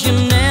 but you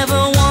never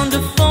want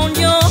to phone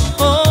your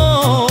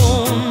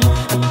home.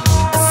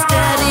 A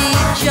steady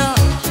job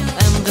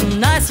and a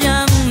nice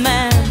young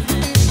man,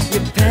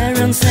 your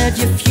parents had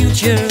your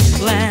future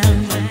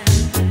planned.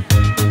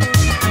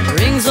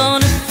 Rings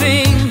on a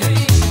finger,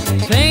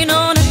 paint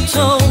on a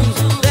toe,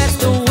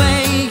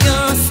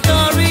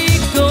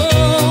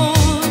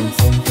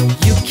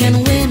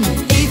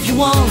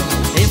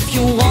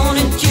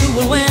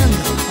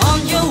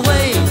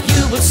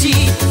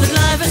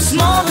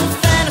 more than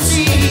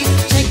fantasy.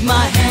 Take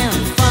my hand,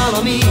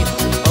 follow me.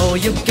 Oh,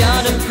 you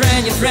got a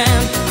brand new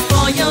friend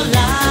for your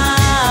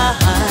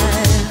life.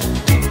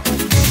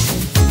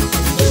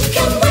 You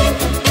can win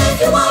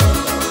if you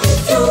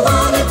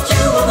want it,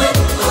 you will win.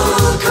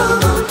 Oh,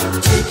 come on,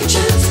 take a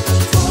chance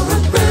for a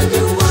brand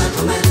new wild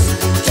romance.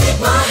 Take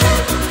my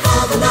hand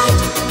for the night,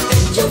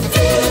 and your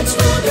feelings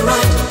will be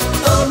right.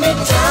 Hold me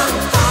tight.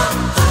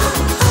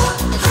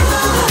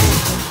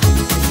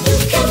 You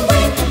can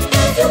win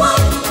if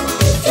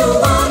you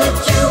want it,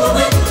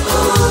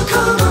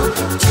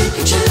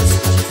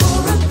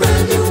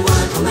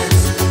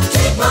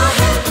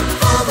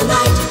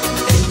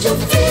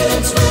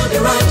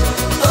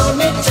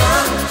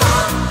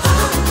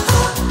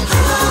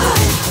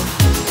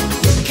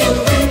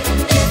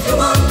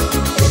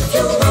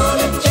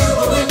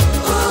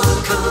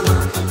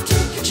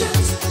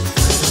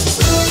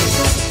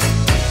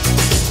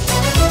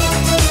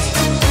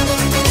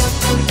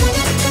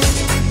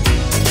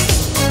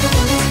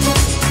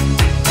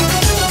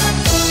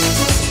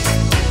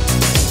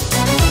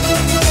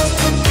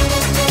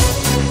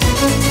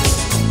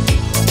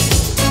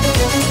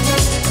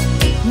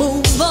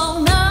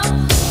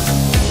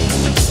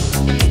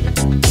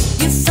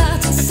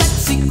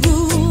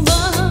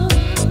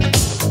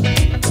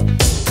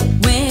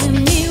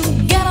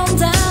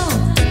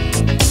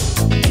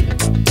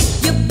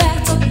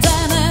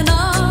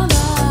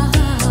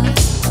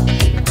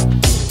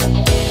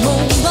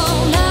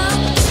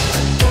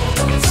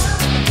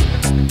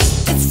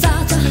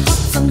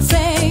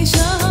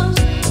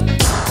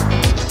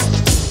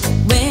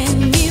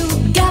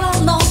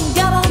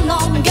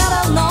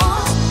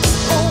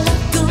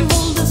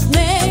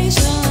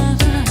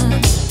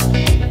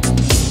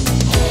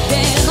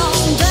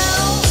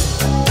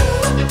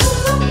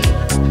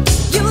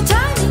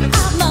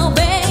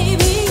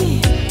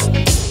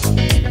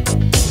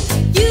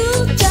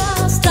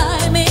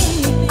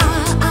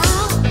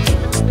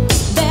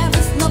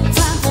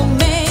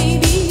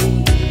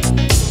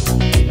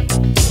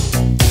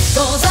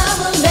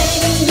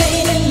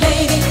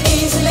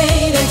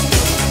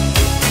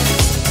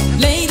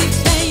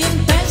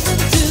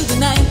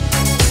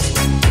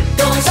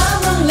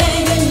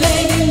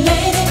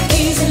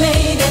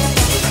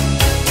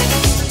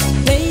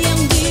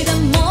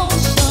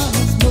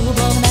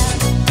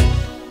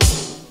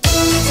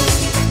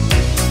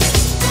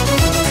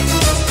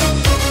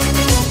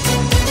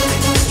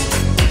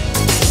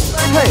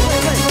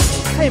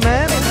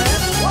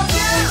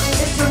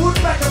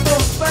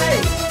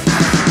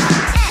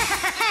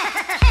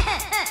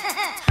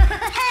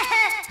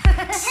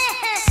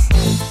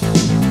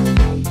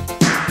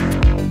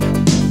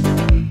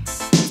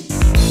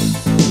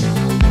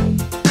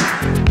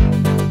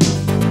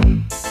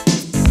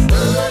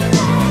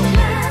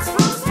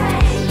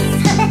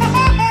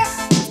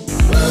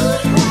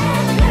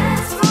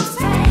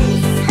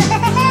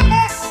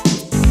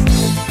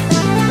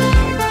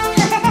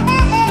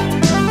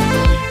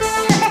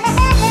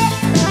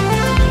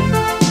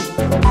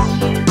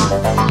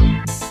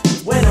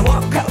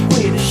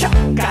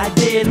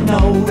 didn't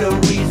know the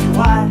reason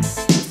why.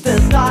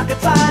 Still dark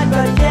outside,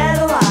 but yet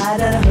a light,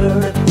 and I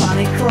heard a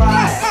funny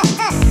cry.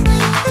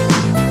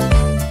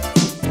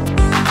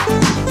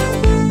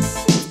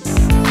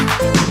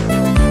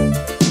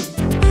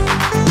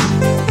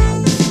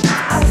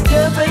 I was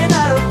jumping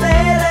out of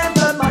bed and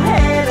put my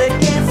head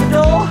against the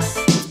door.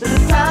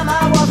 This time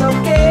I was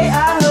okay,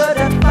 I heard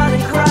that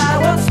funny cry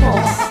once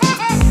more.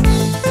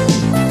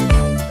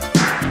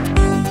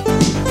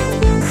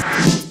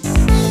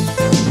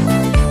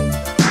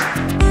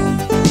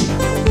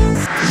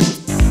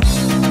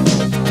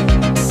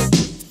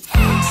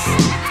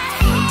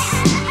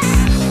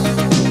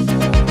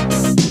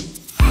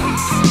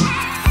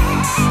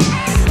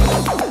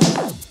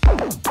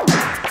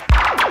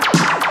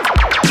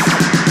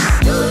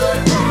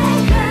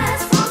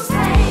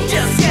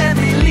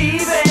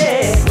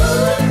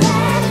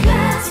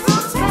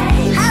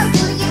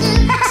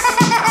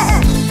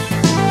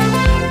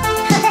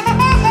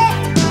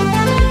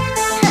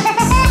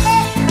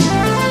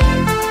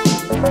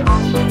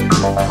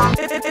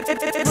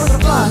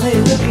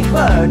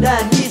 Bird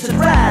and he stood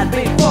right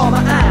before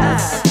my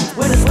eyes.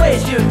 With his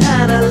waist shoot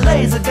and a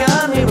laser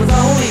gun, he was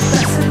only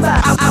passing by.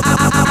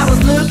 I was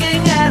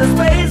looking at his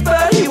face,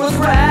 but he was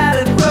right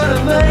in front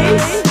of me.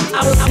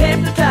 I was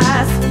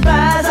hypnotized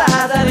by his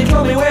eyes, and he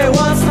told me where he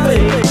wants to be.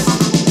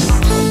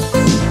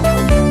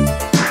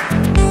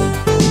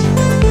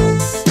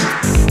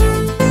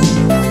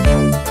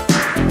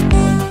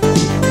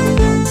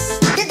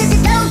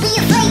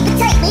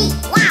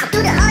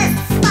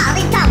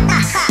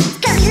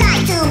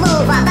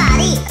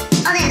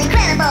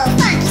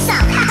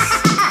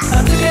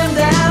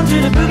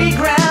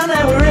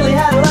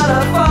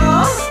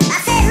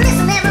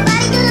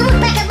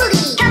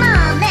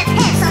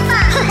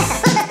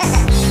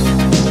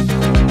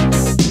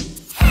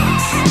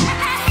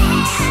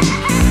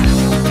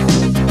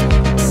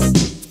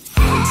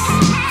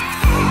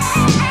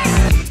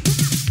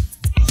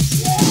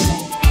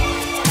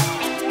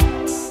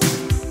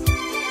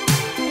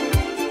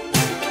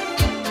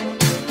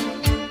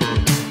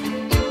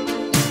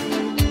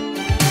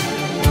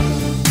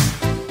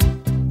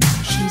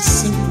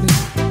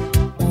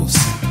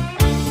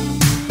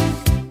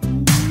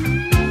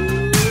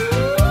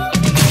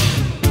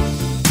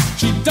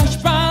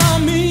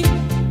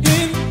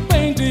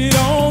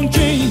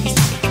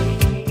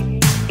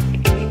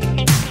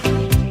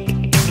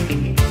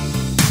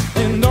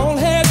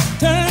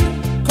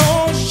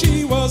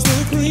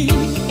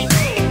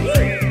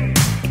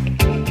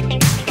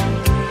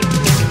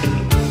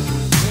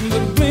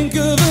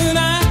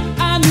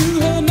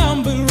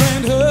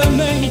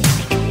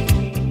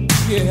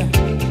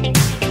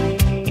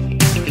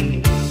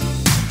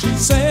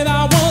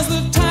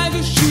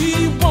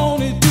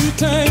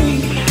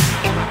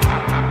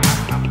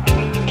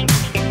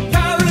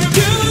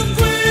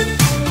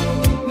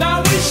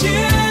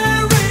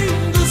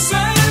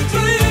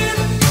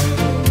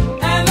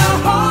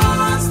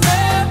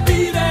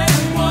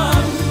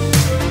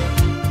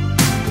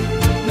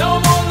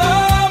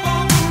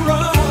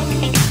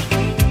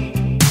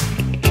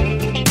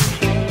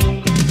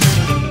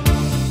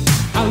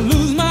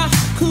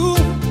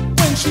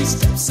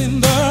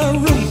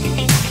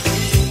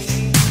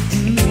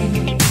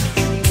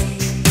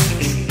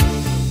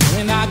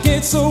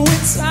 So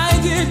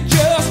excited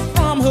just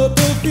from her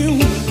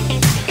perfume.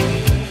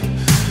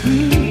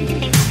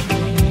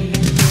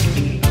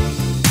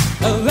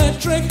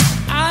 Electric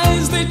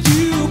eyes that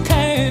you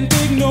can't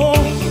ignore.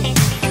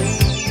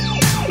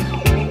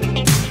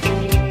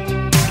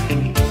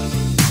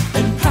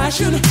 And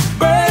passion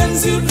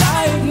burns you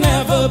like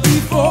never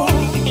before.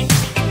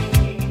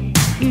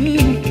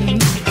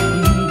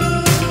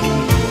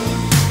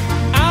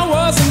 I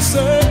was in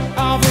search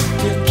of a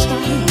good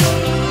time,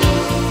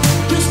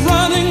 just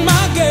running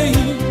my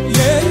game,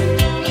 yeah.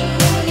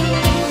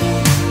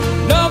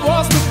 Love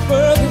was the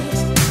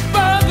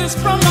furthest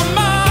from my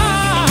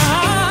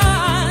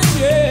mind,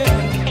 yeah.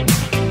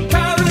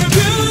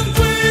 Caribbean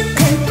queen,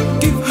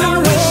 now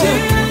we're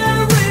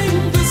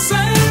sharing the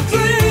same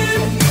dream.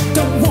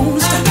 Don't wanna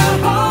stop, and our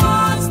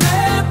hearts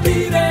they're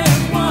beating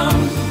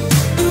one.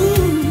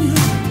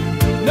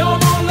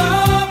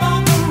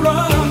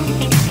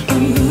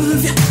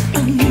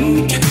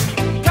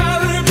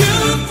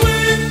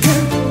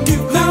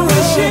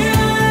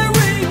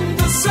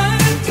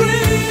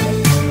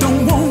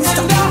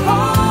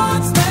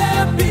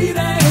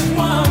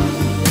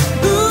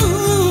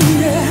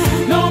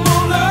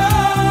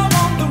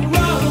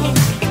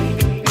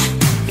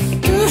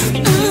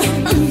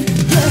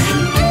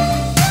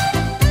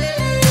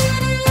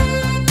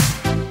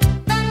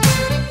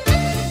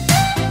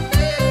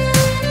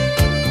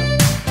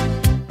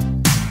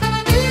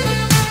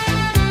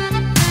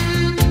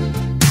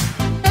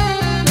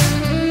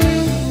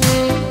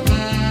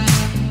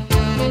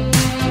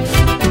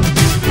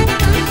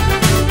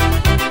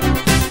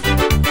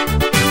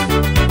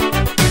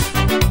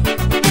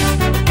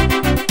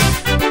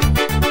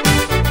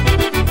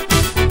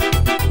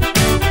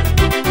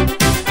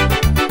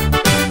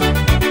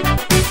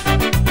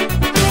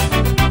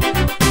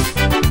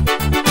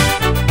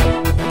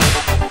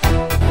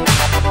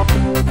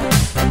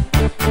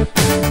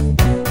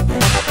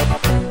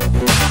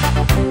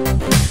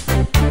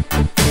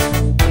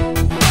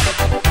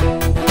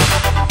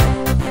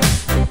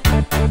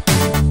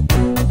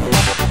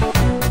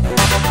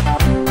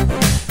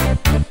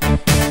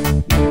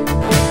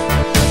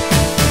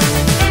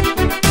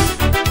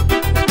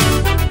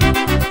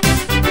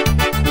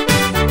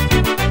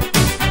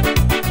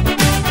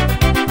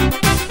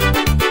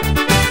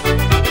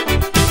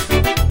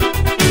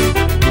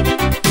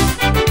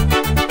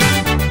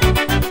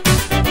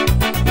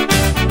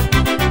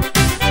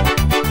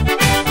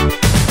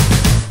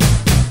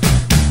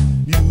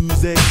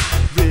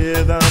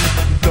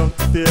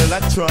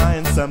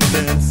 trying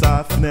something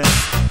softness.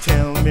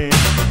 Tell me,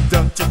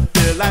 don't you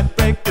feel like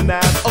breaking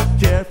out? Oh,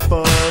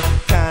 careful,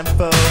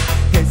 kindful.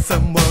 Hey,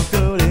 someone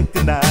could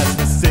recognize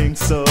me. Sing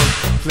so,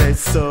 play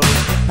so,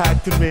 I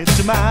can read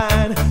your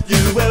mind.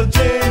 You will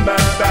dream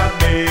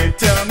about me.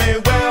 Tell me,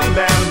 well,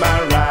 am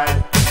I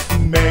right?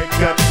 Make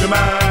up your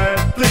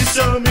mind. Please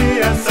show me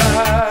a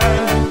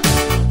sign.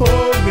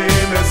 Hold me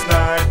this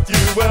night.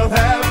 You will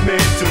have me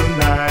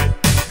tonight.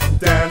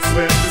 Dance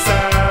with the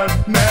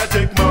sound.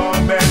 Magic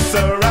moments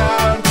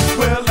around.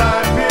 Will I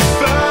be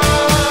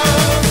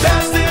found?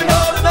 Dancing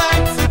all the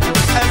night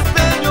and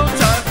spend your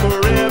time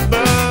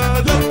forever.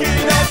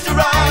 Looking at your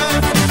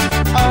eyes,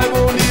 I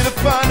won't need a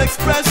fun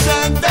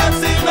expression.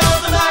 Dancing all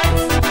the night,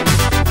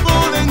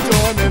 full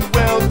enjoyment,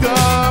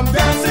 welcome.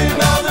 Dancing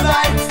all the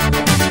night,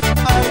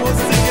 I will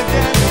sing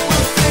again,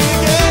 we'll sing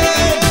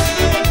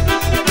again.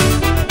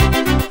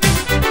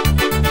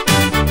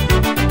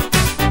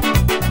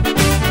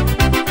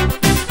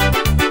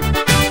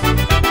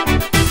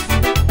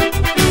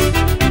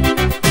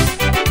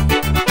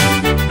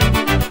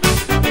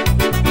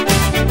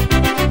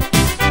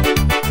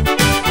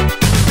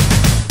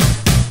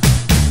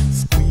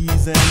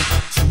 Squeezing,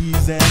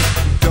 teasing,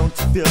 don't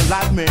you feel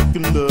like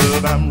making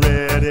love? I'm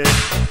ready.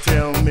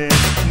 Tell me,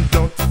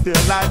 don't you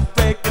feel like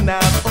breaking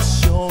out? Or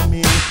show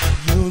me,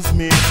 use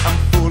me. I'm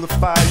full of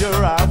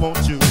fire. I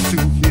want you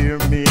to hear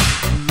me,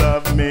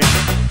 love me.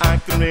 I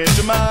can read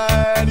your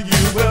mind.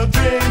 You will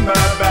dream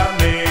about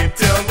me.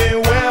 Tell me,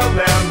 well,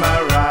 am I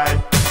right?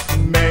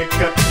 Make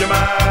up your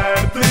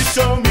mind. Please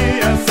show me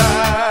a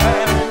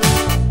sign.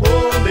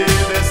 Only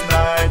this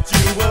night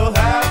you will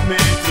have me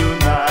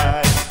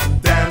tonight.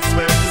 Dance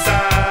with the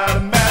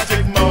sound,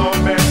 magic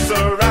moments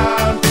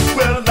around.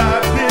 Will I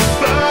be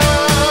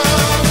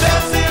found?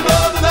 Dancing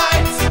all the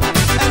night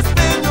and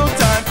spend your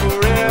time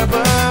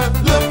forever.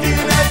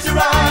 Looking at your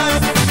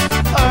eyes,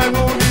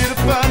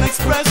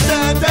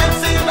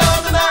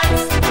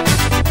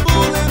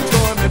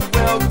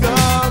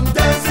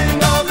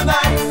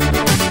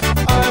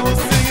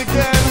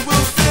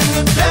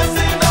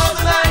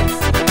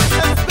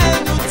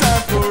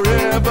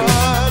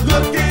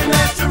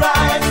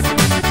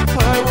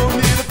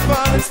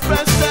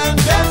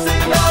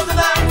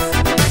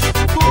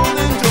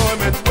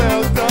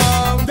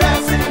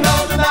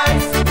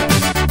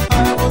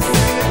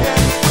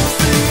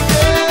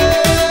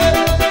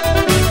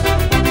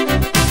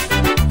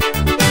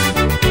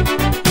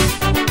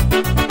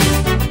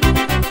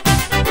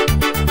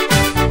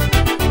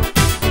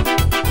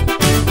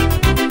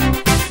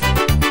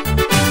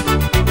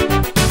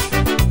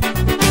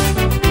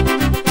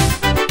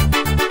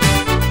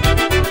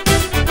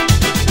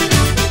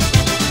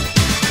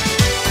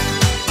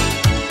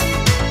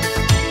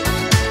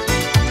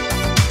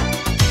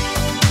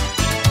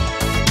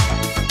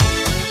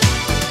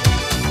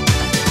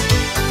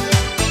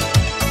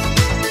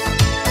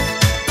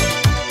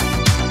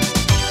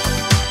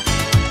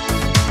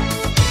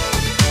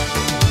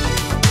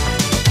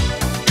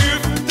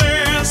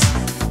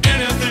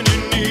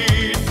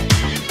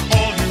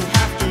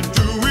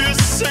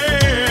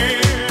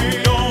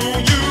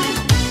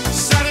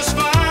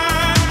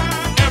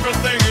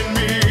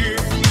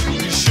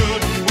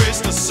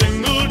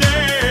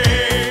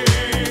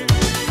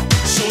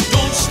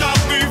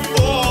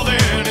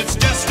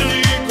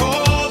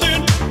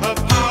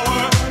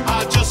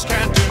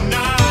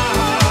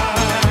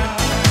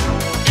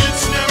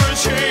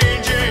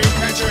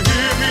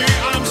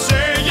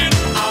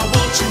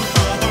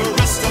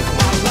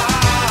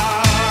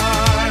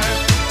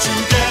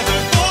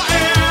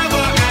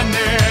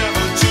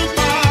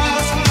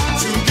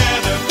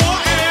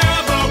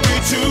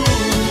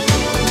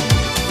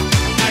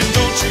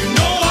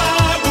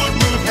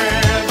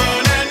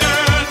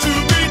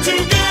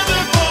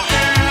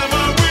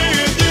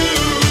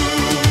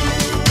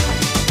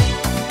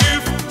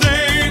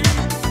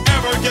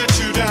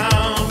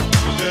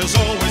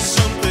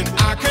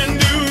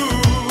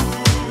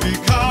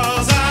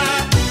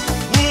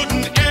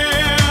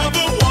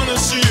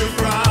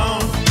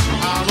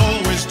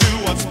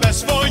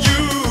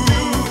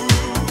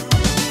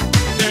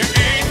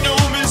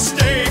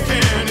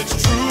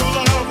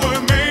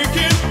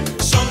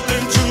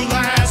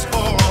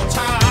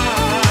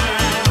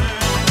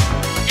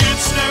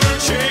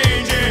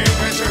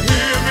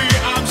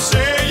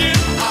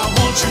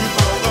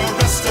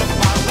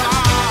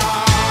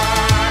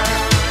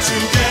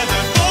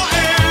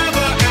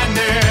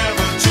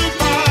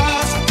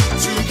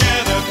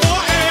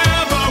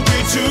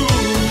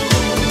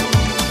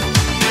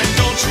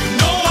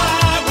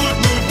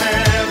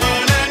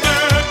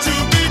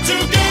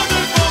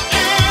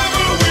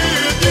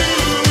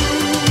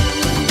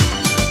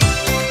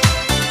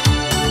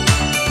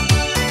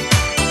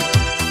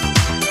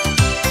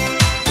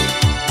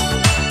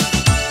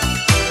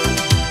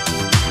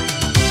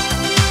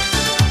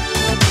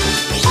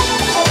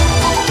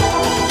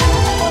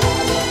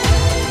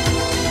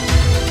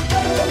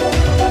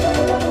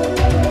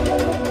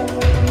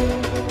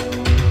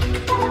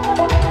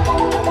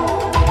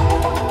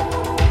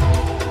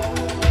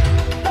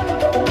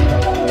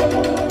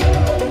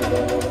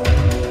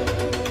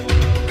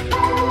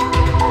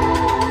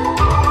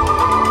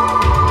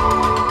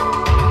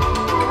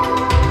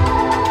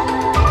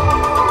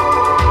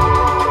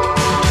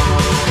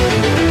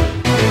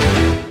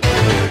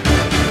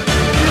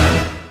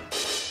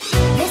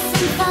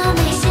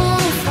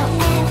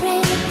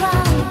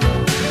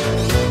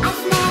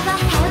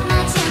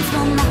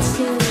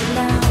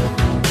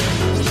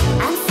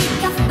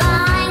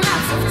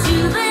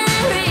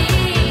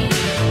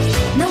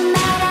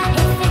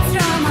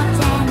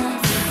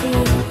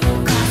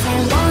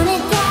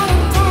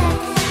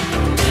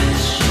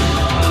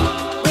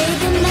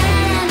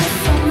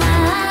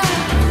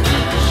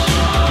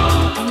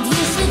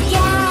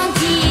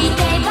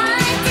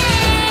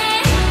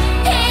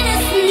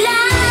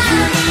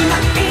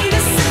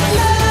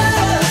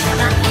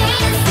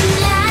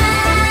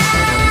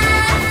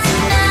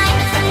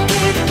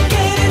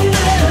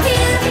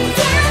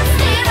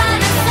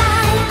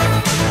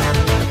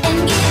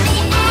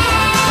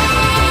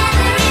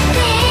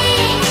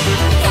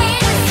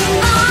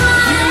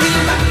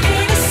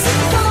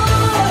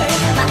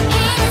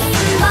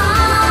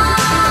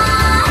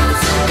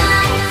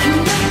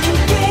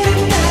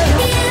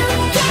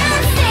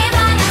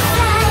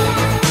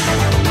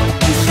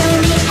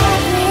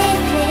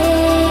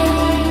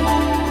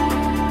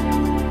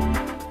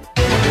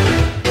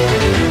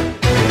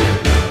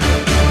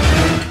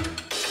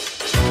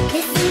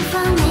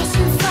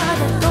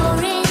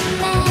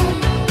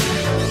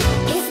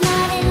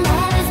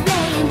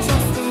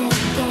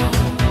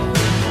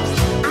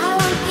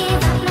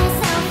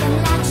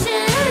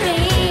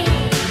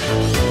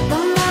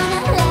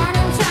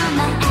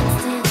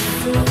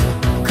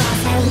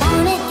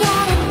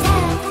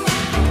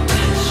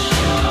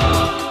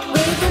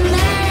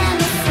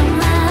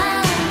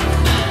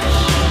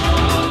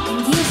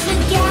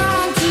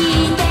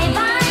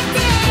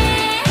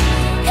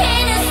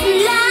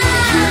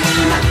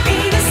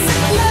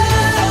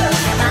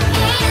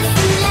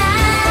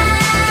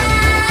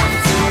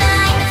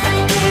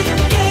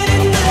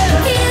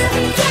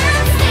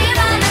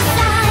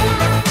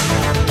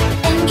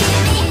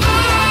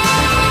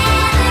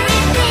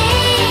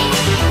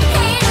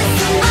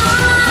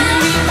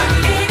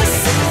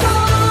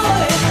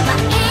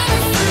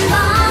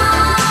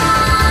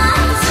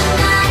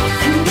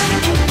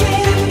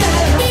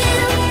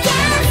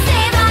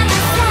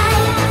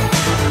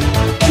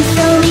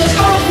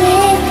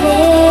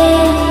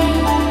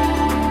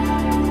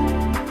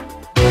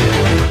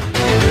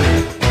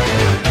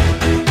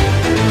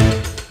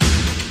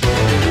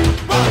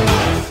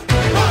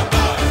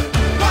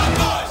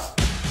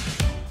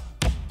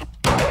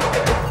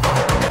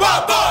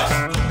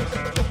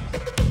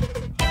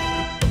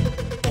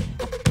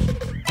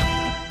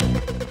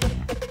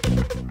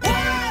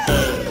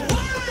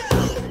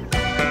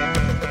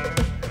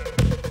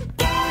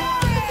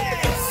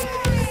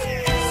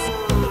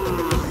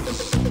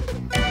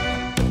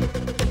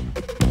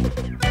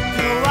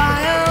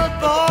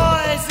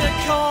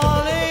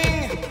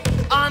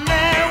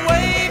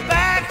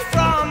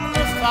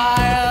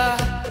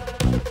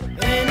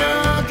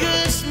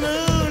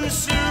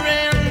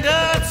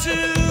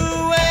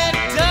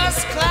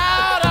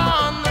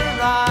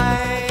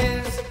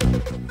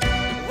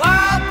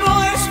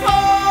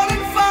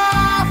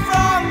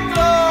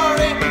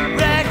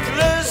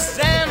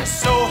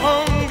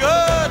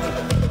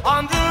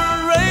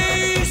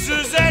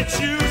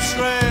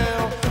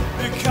 trail,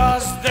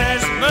 because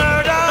there's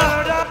murder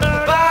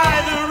by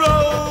the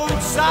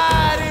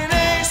roadside in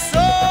a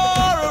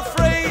sore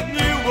afraid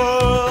new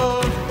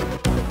world.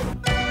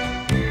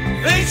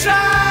 They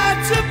tried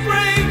to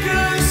break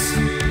us,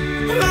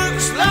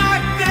 looks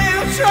like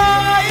they'll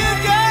try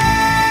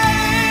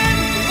again.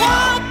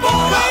 Wild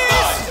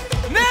boys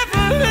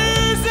never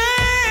lose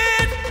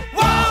it.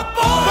 Wild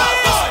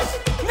boys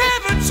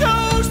never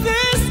chose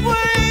this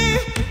way.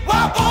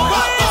 Wild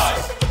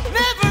boys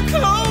never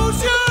close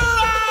your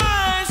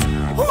eyes.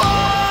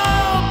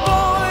 Wild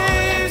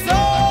boys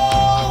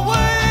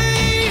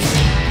always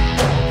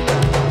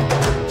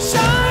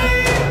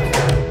shine.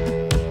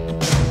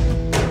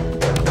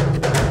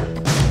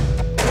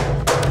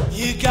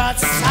 You got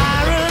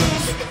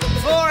sirens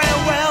for a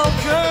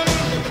welcome.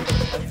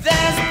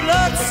 There's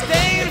blood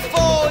stain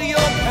for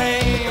your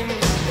pain,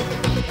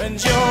 and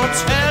your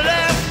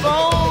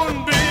telephone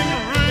been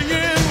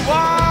ringing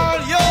while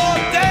you're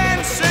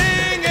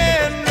dancing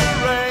in the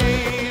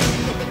rain.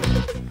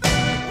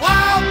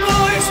 Wild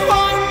boys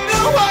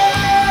wonder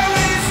where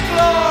is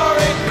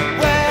glory,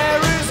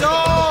 where is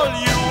all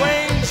you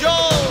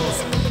angels?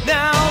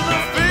 Now the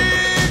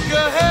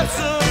figureheads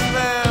of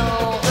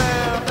hell,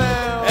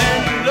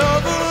 and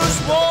lovers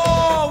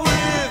war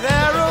with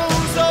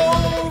arrows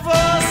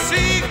over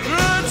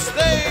secrets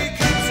they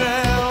could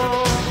tell.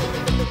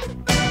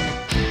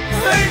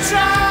 They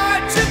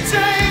tried to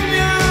tame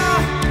you,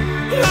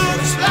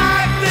 looks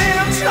like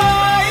they'll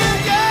try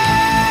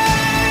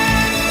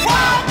again.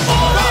 Wild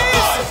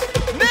boys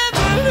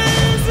never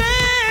lose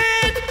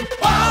it.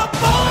 Wild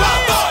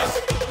boys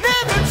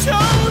never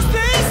chose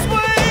this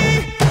way.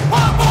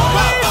 Wild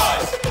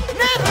boys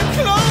never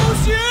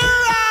close your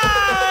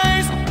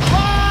eyes.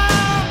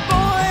 Wild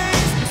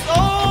boys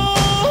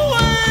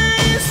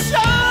always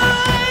shine.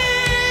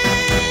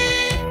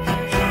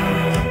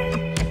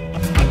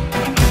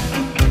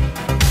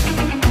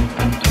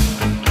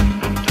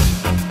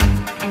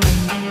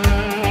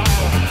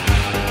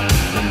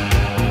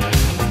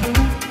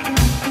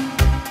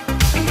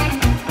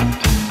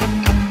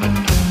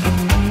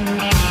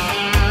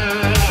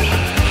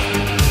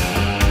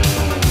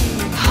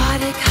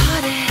 Heartache,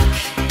 heartache,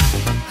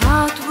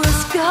 heart was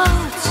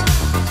gold.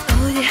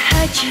 Oh, you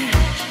had you,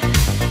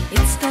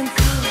 it's done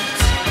cold.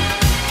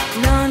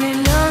 Lonely,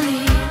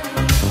 lonely,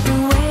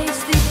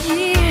 wasted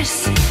years.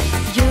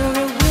 You're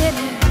a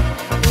winner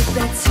with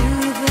that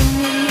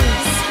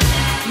souvenirs.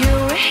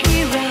 You're a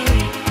hero,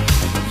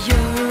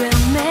 you're a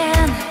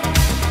man,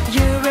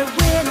 you're a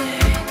winner.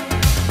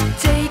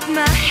 Take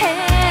my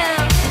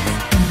hand.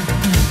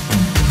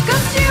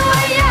 'Cause you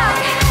are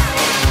young,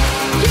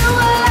 you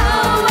will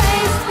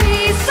always be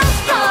so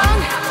strong.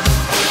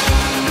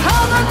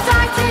 Hold on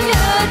tight to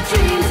your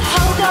dreams,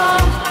 hold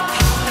on.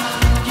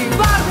 You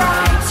are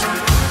right,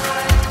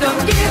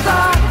 don't give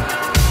up.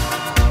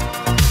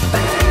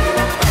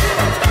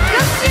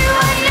 'Cause you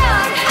are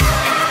young,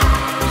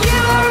 you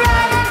are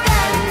right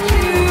and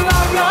you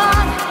are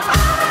wrong.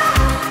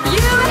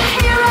 You're a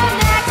hero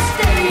next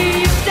day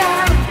you're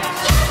down.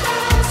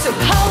 So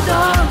hold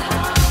on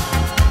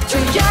to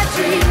your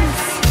dreams.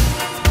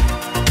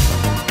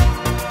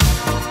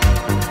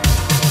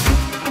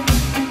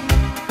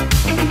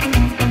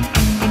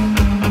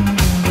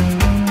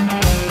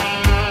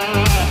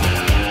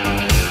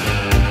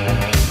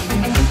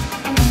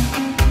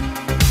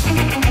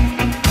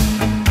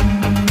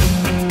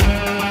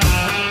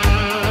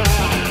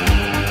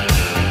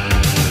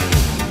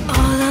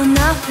 All or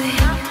nothing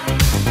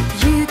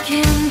you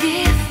can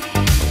give.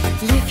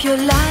 Live your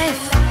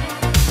life,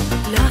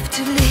 love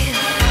to live.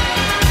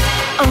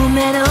 Oh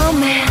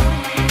man,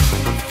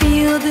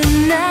 feel the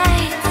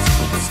night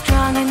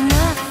strong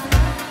enough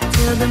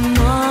till the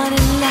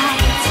morning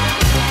light.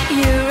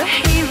 You're a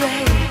hero,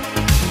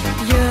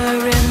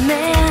 you're a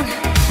man.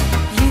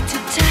 You're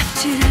too tough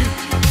to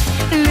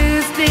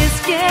lose this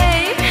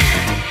game.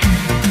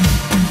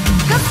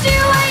 'Cause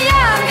you are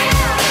young,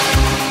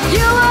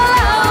 you will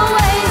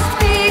always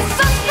be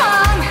so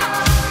strong.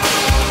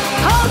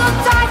 Hold on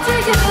tight to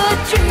your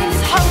dreams,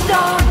 hold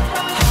on.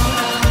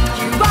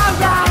 You are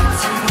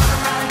right,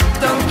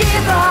 don't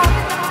give up.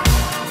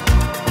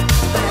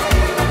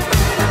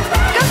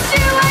 'Cause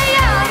you are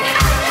young,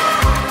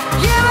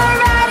 you are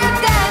right and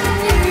then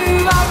you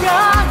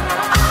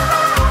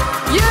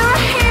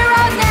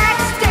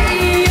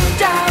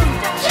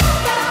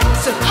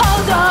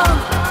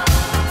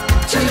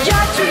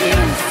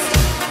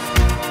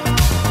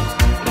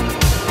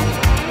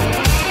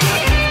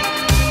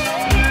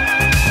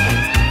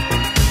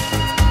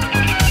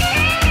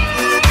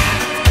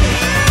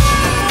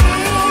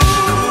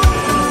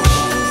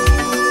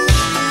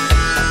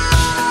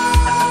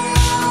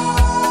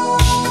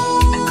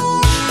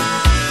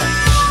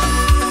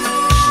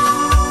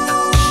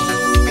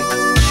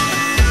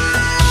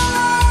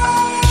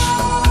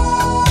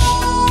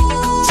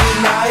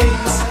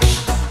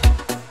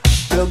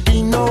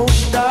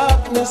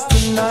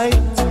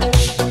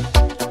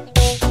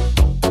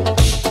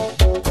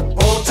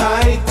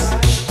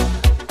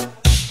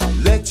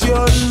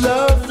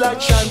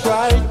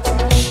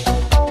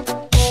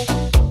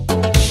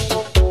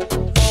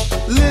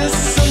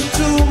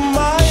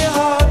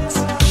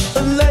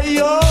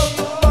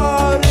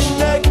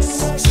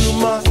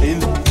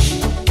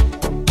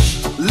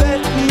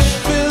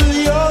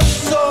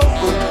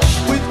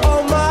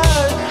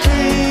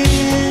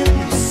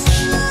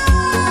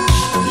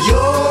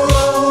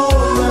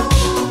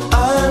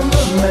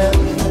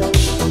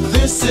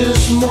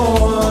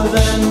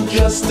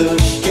just a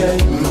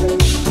game.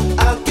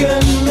 I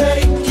can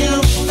make you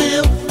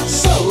feel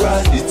so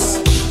right.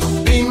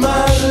 Be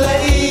my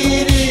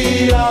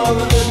lady all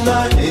the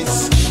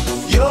nights.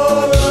 You're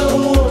a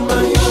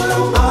woman,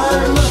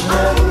 I'm a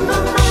man.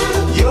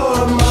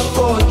 You're my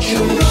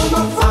fortune,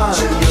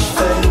 I'm your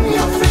fame.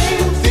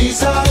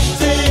 These are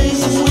things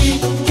we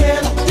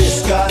can't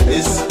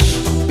disguise.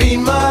 Be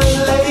my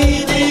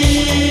lady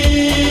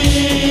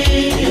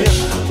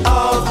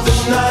of the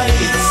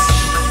nights.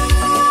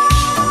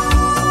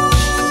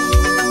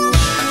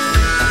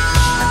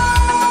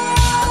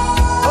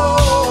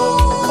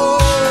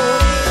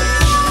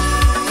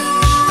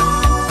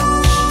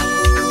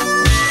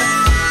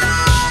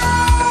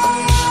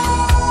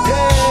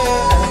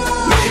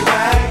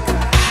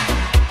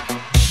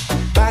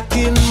 Back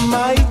in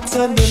my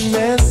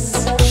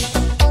tenderness,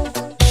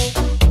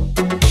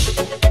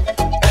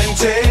 and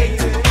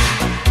take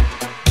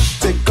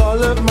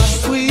all of my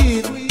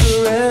sweet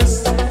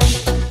caress.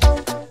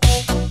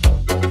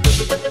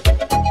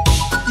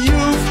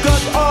 You've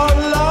got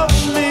all of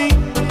me,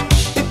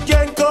 it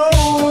can't go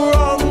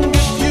wrong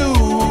if you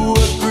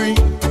agree.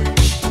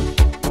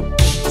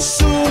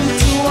 Soon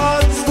two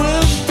hearts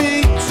will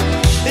beat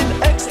in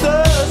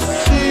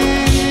ecstasy.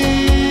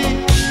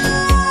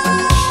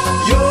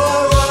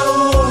 You're a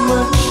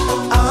woman,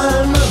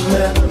 I'm a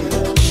man.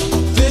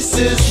 This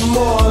is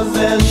more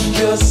than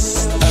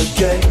just a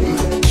game.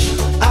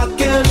 I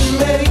can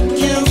make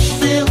you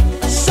feel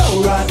so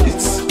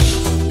right.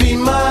 Be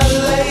my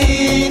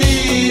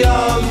lady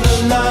of the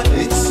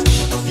night.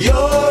 You're a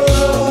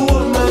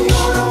woman,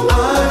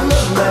 I'm a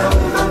man.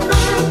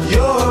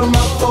 You're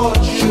my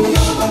fortune,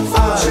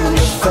 I'm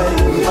your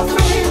fame.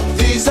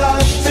 These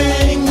are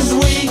things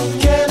we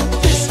can't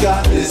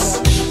disguise.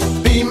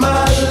 Be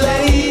my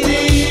lady.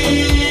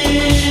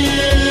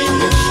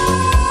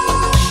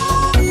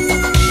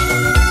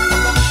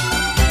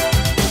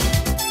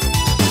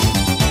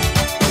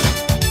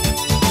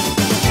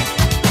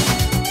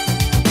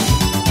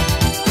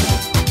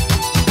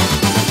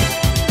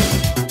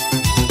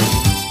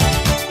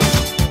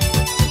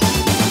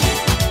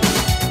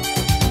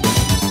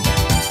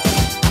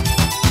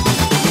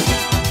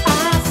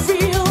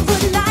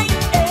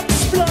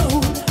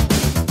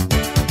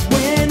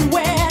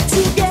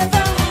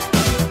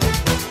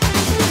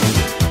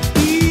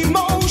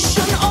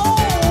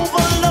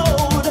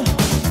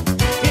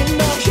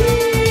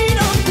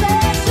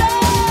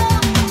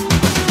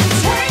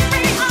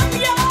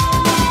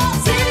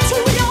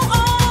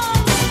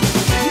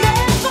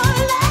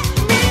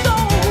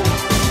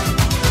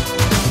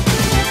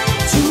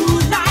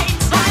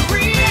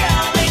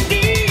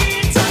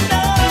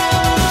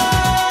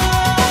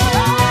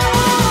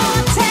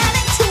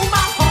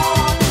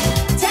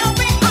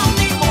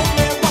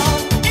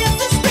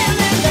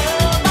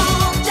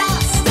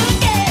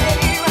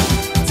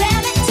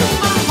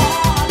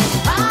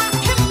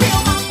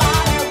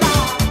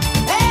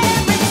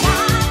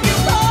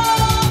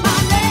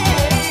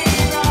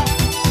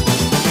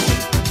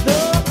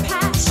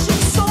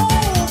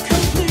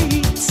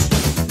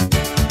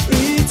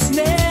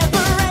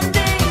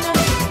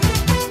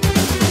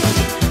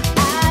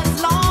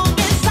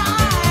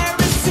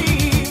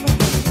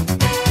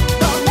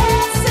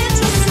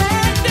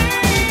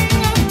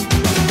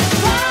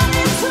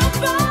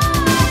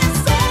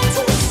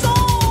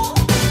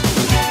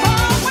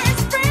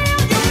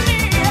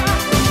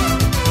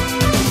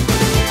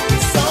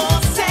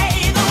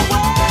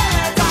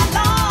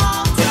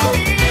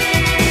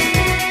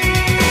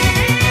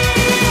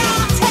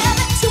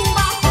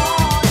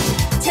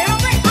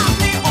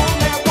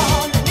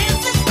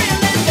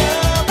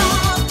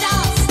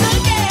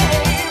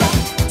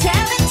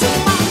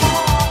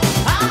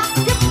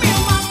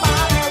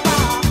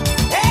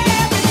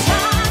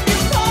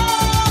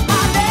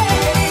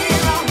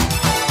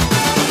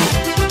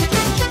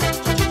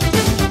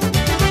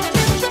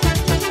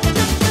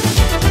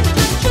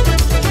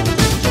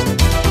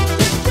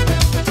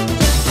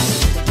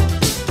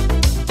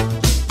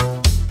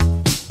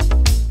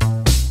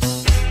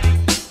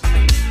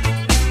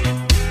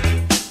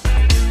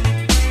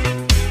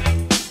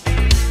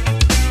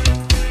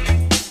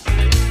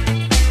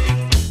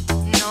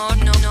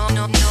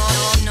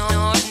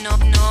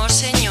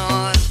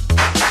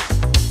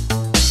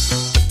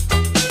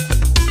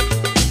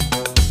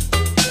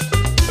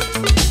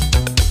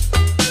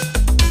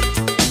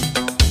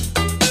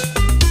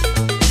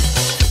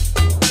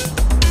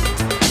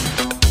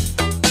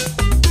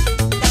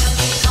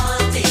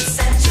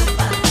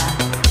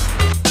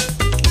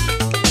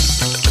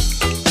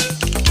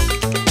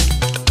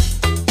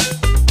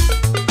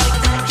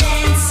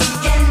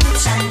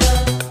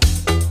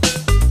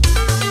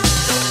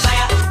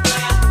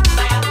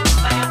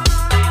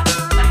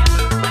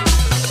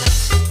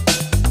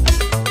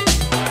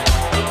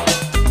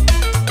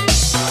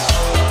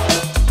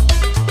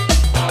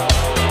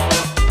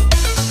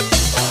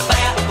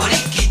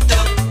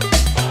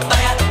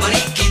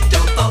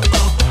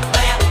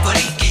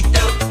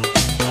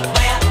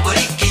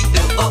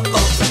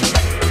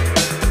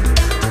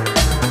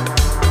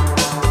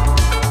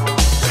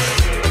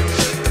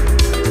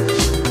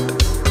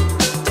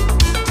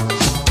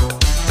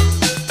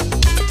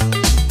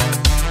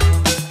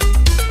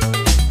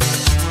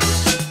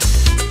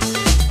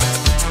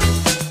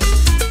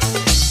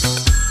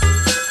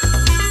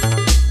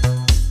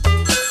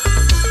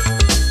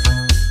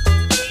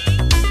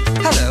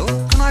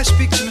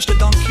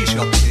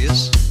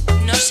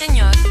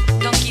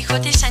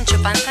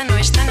 casa no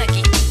están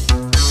aquí.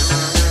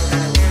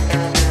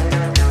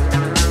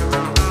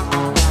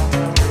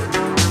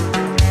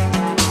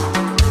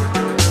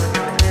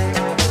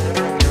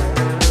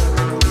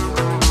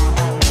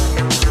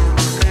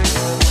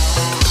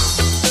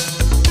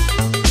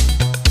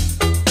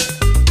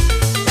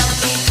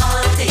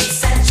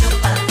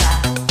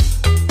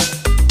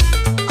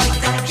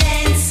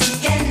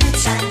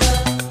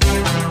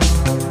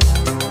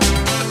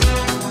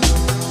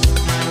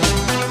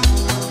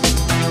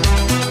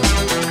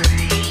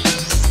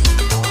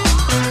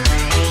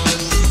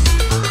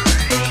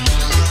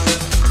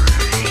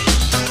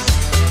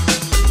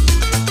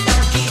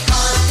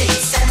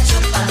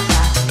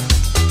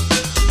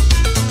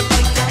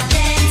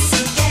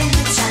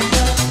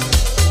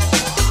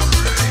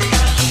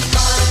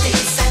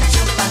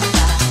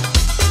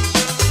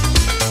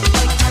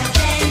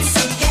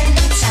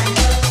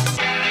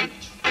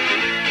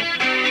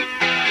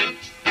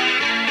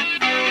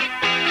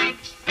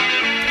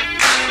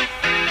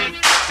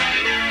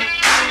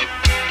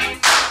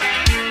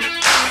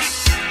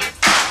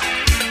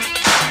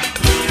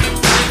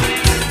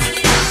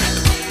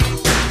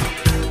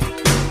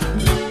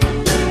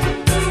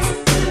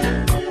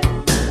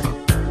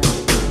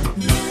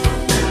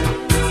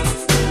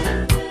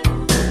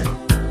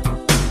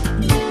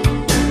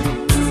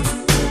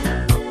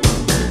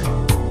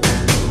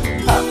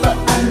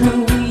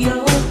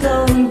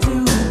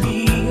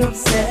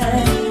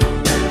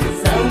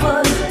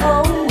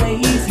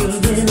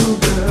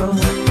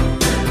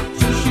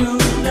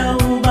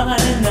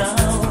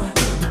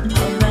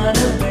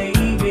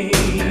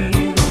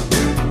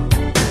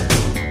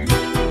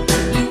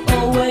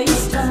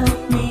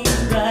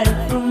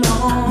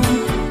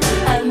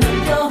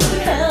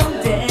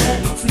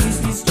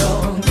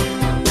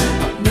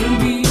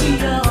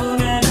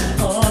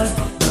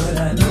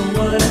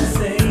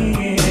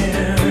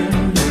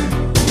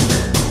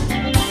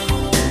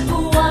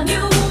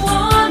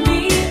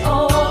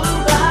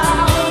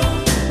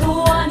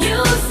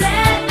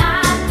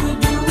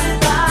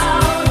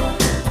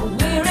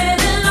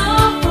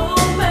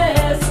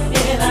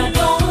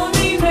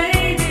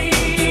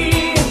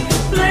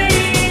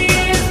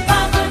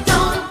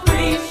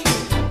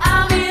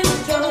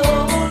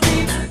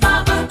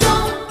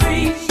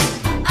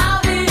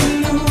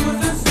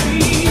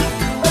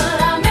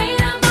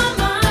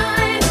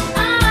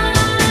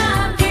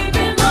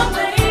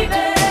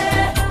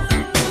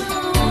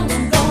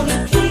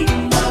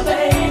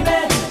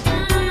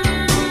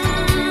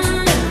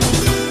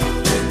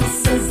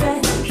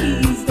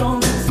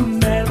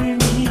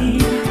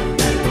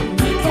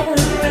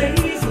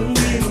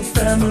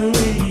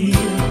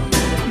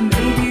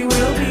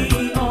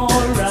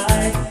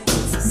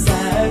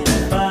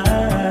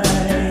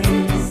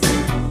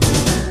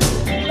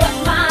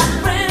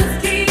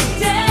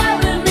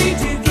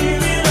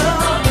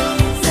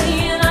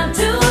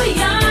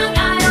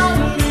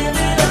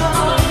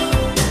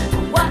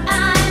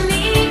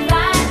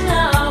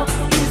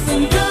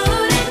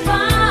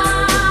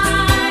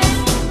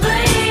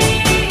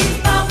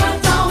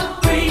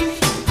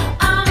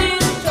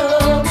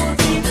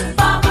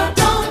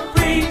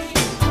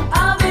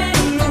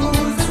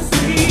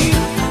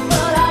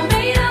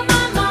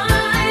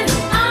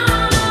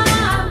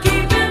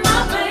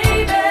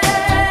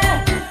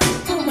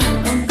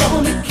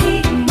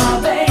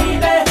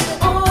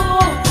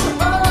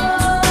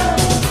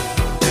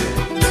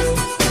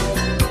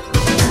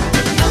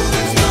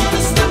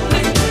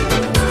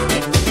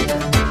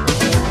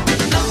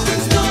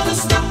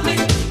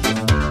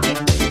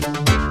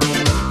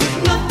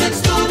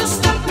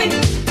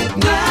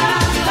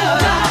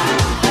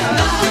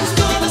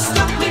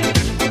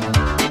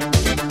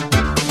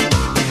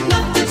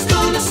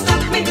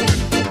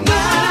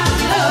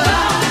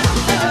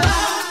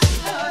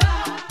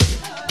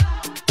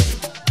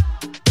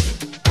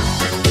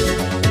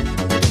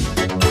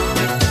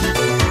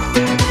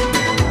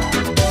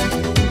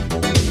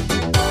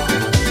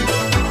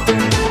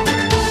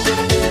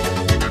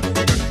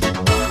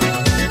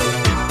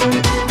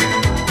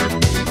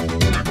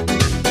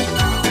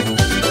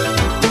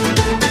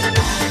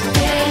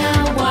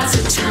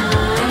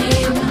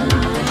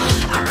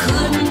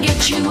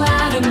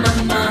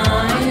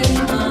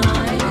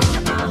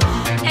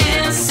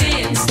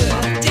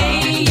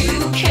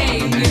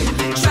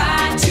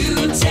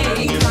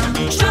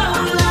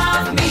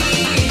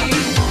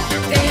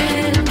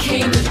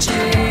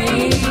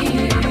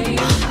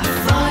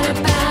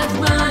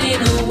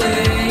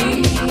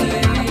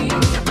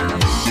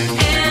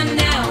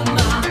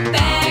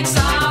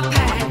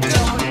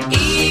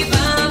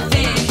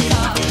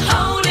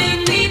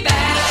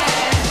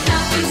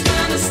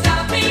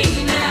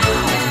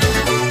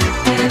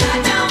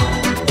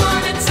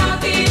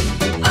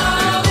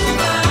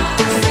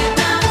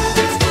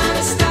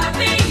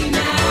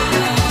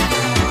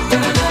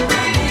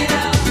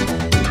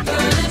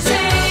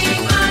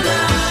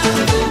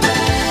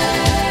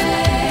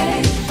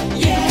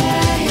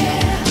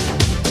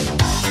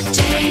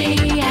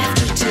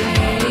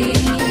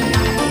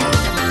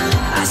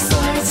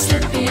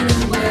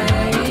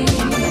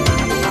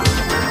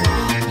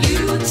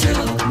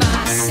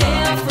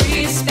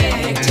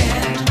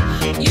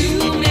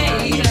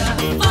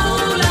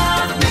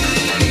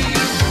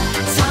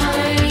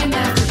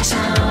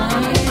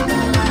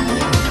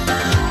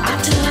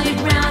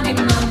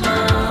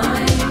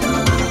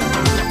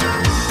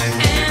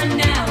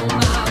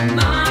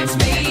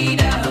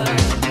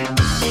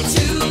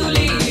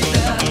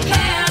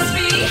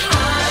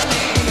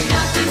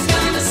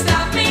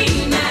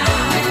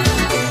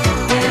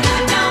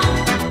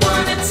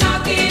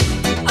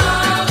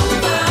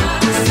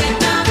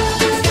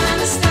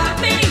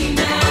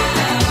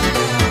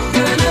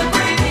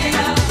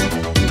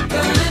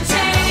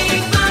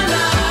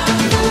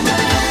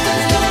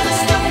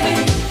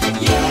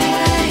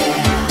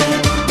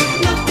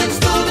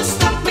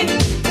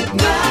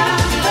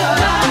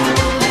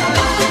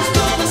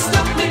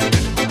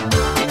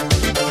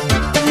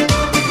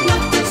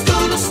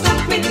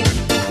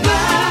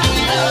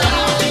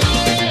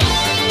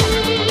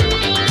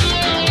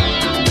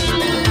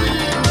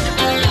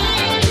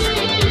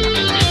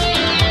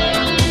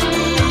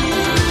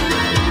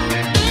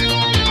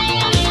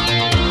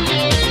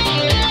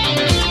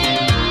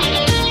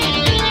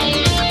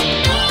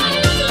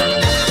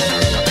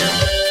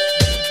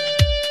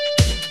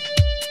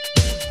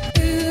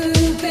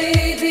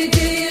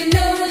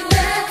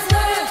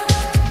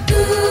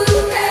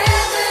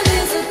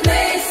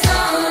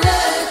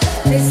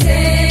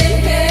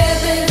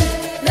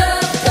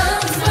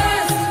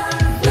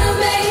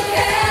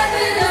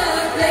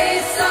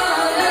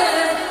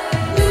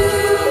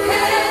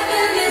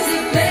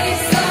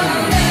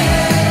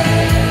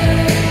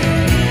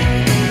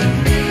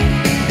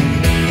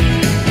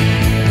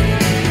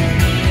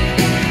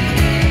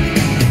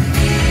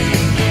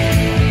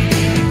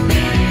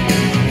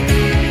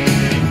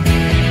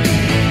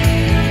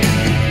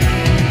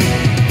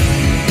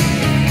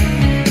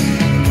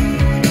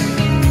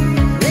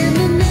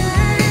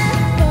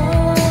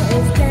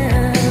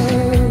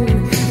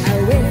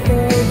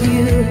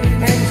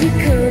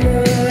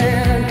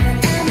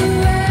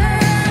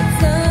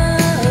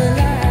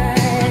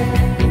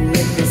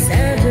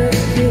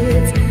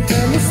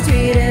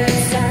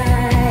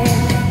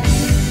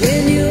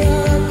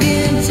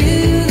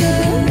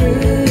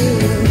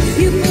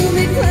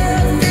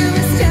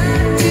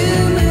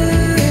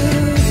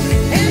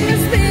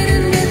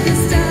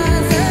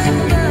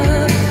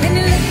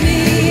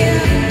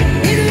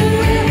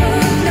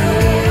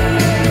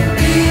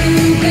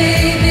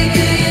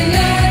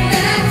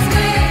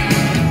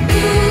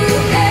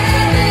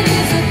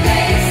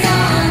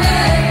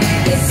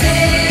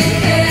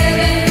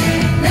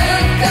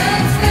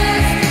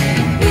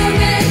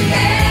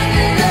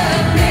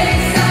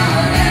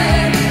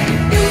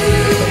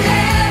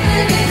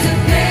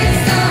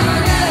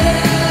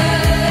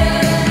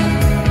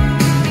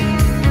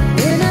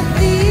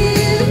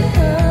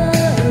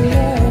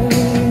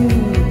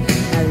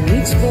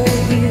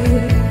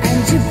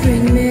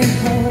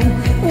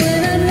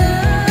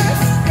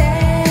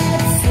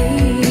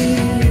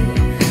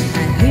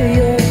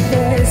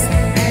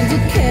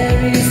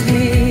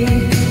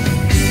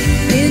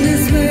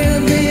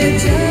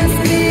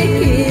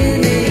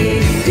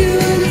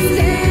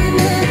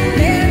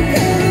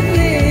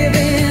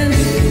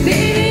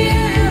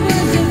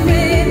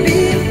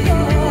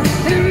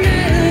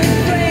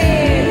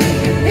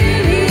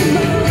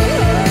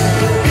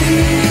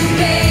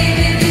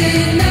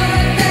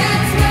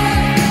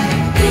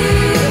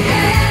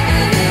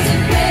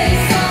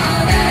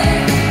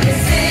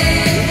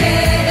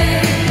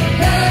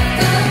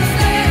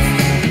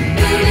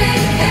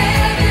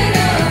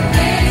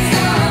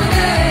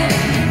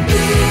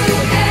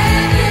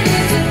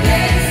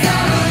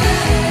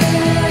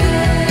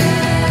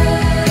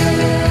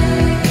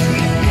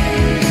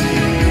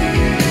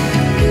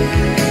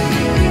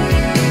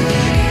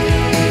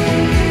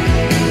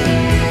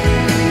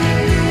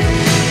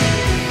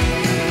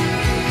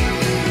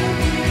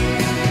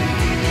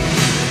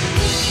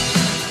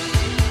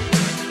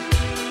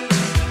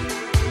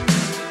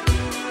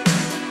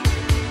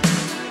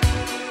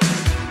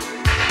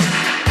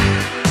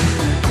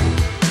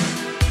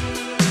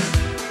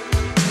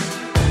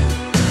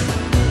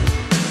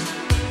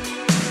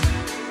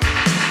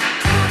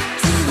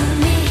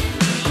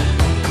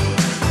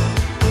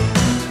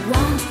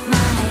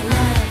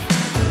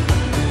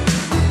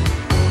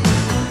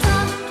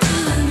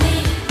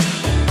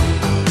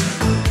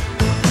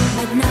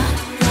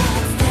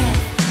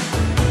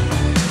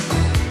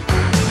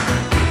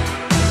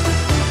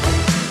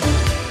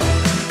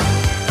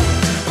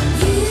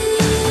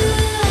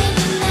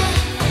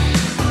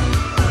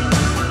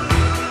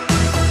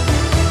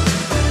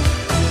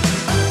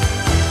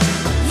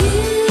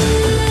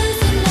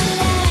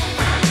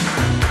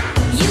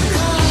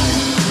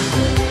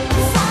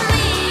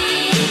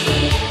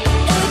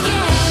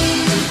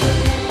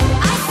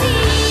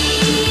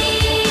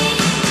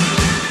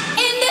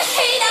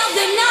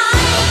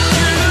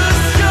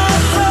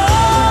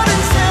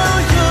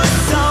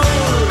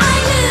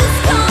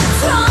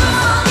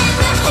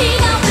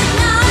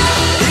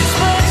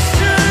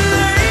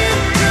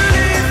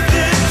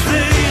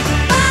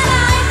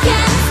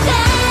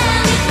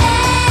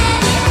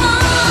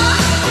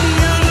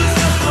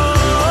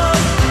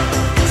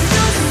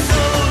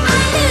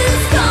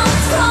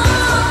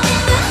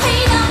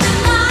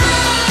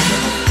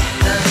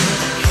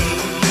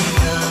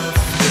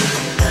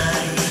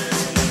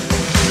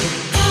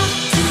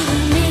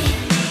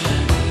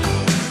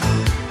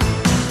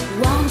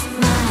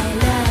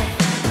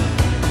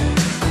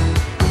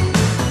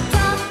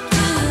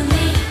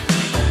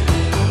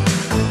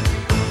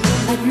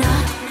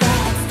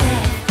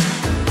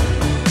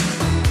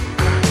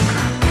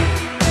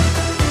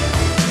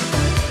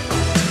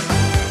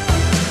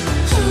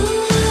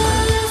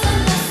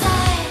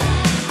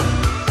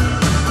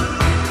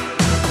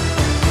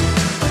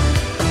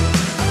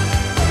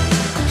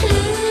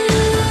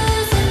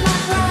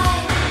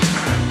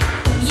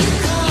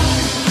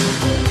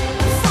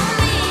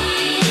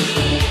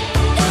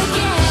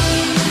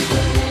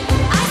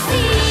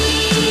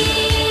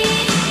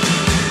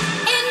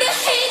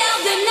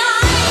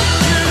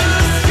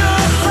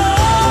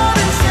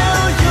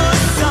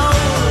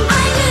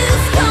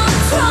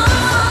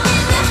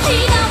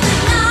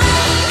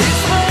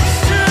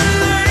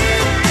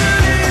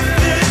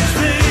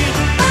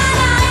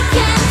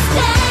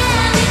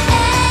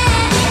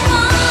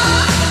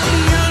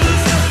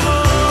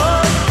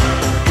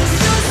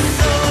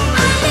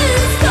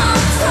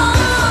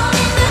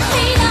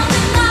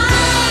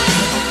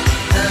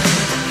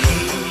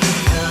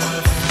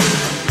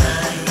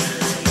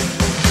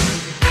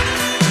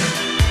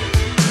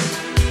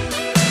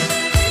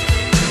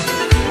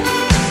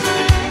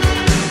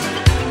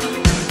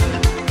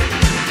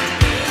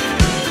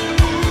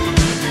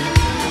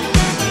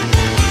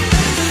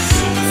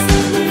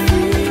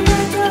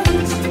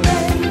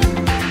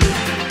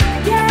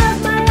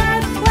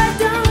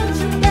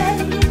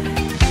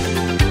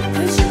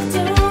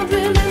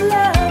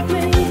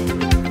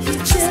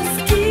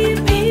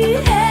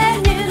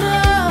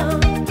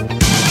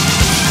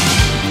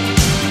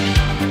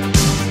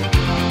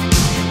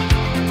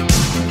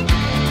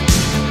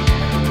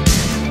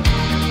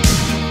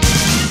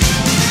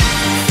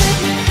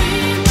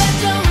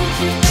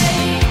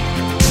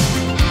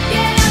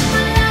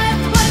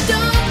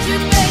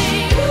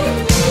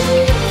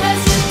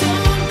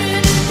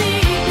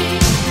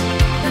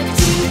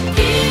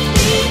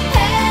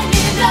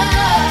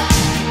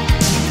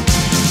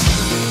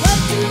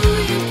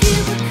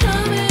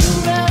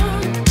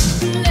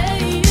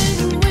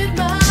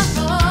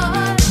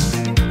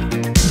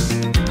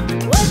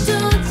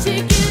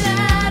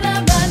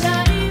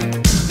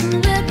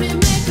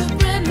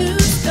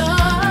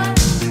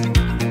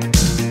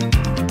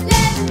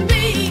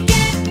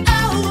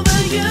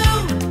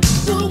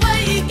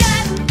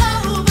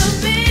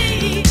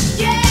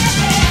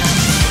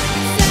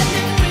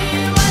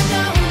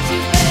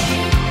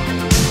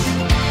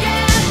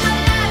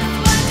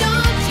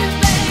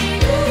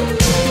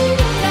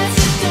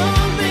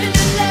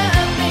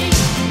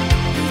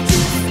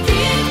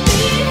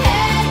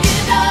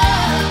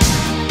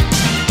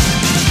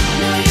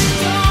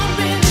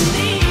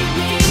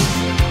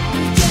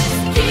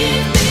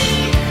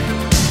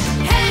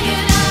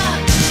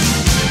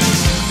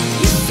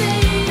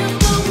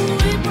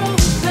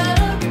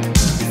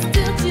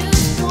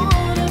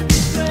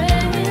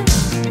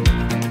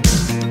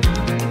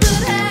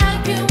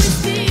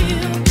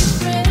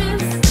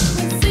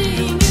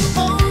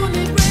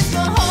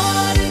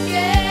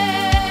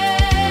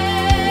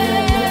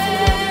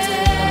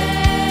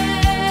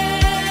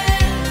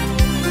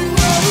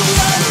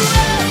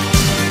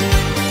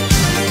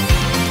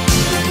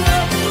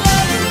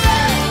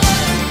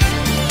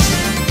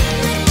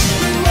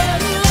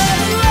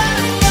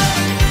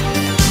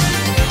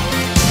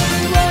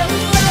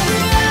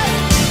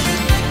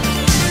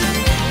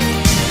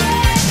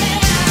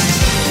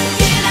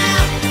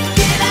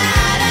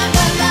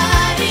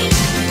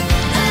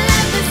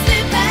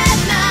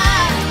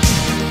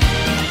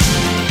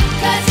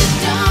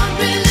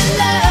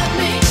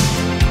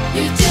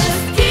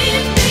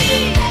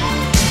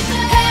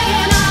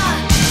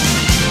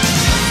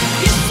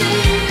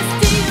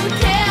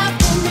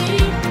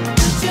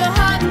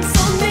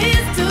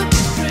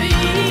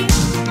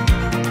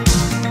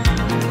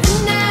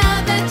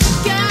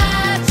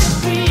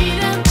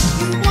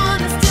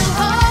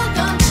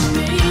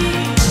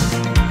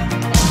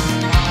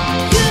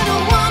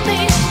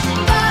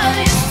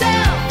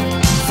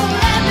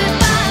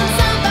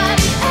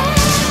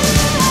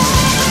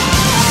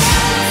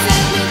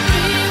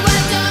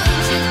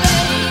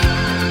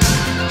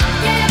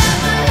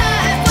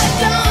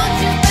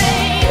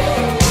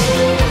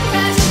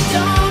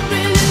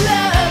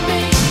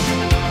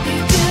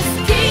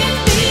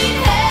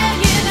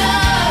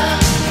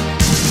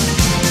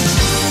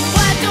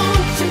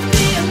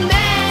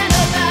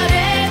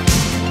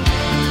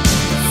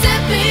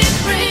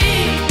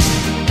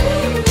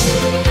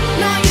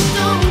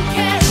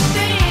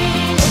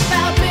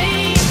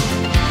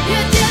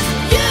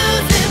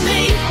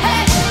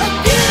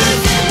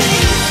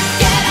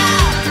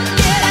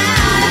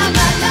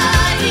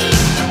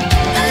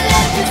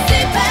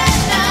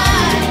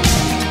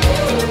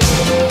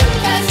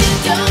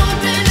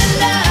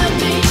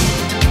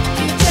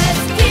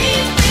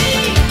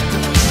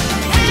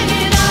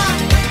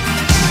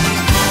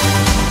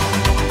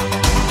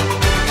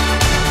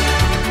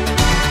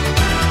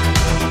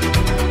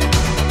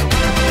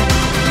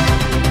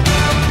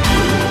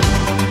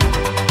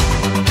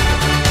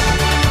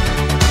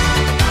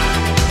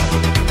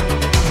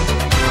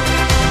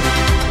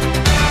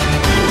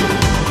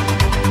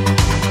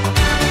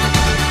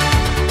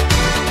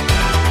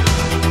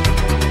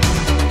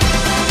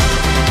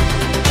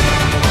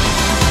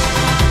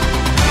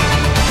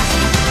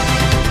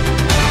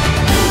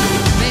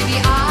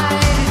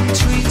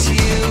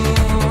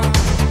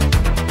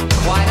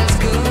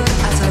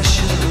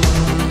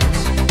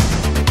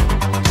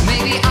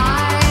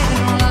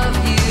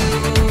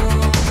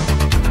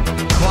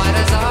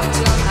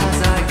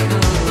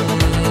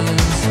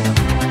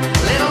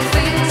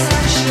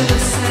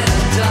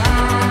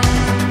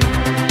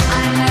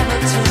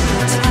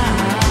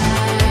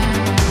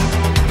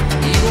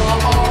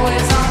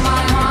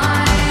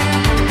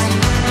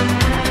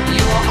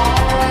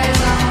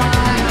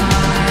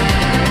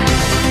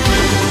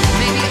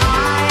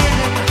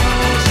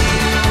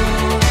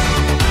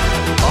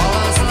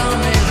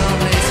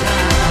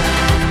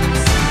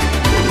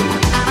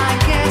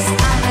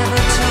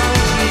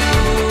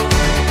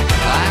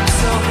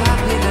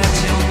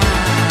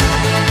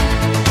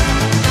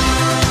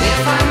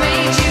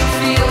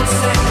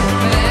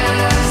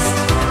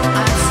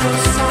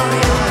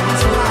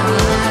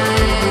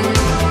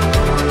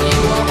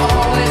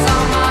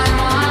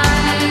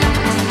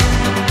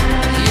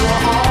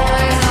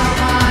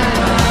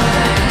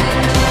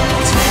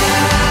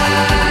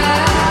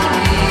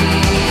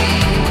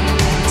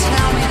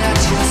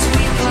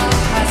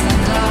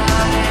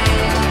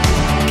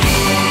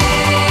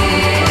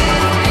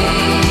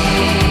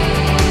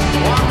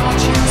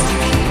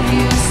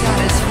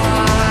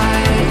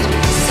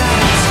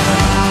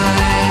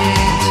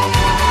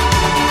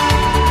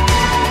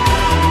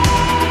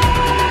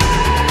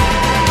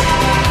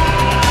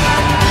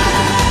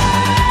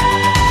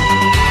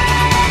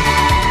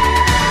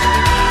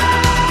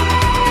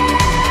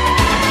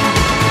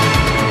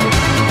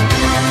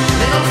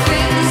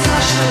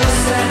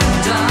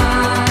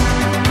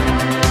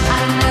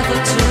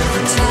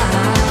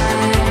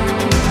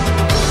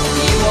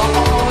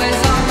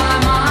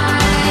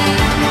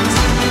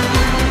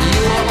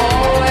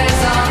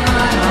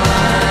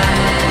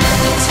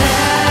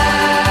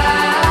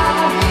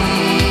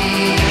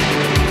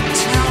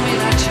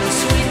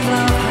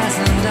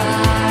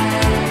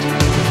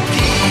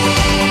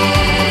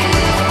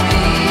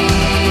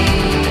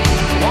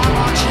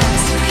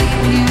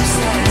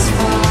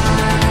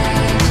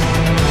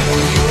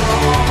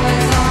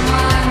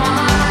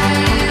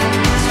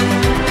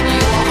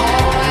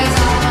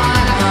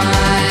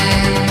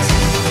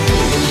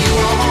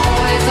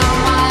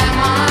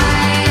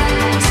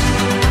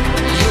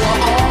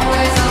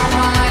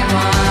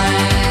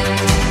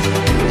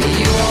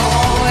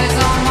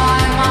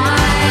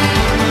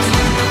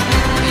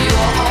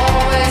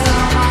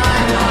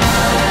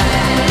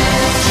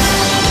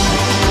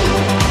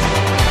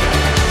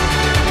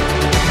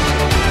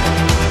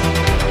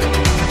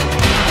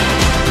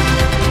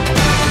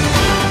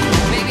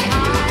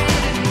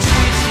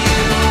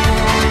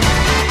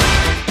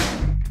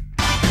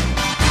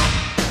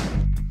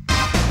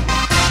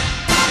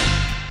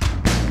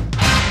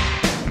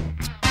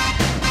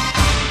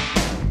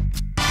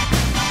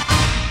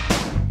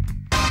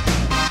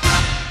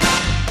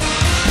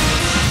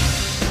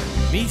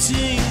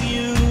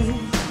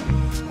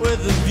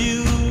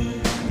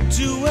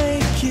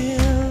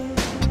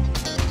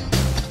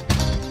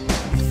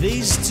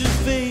 face to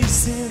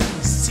face in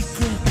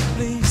secret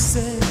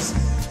places,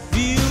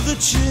 feel the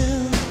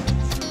chill.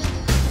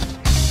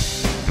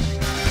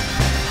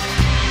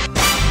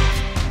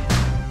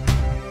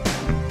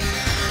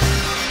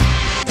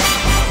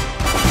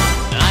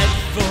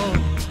 Nightfall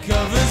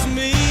covers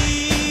me,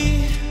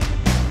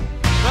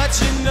 but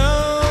you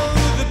know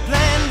the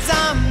plans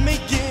I'm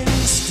making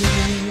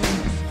still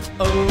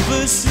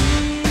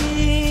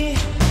oversee.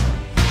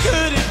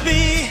 Could it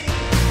be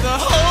the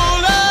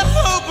whole of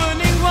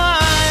opening wide?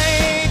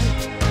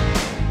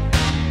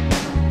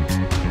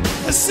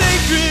 A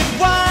sacred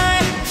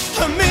wine,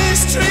 a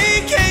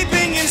mystery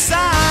gaping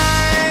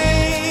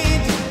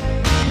inside.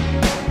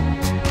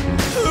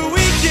 The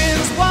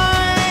weekends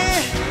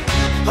wide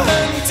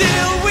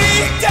until we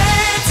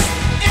dance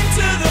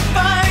into the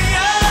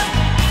fire.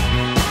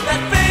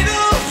 That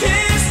fatal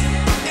kiss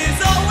is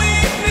all we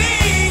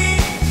need.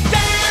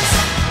 Dance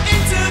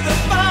into the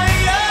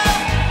fire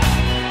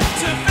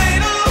to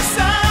fatal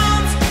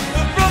sounds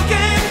of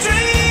broken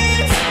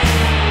dreams.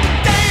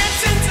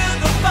 Dance into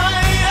the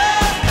fire.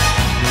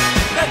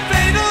 That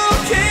fatal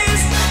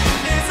kiss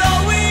is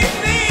all we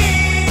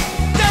need.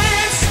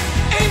 Dance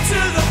into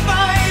the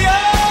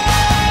fire.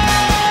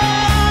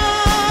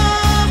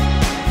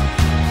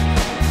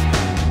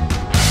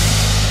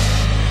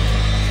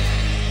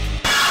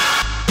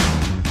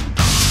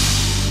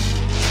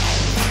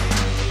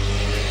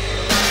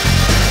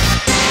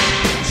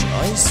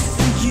 Choice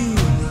for you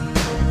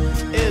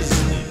is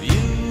the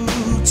view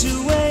to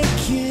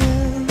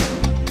awaken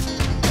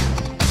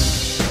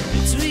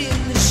between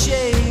the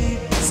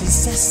shades,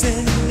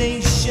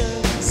 assassination,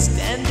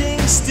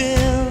 standing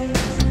still.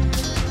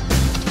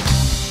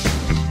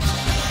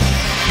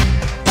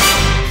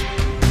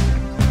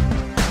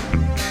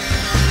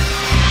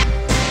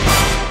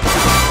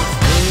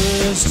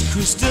 First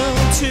crystal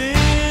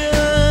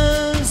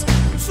tears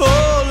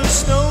fall as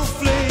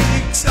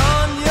snowflakes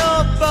on your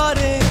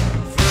body.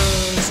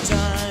 First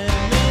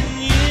time in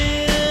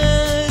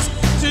years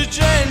to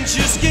drench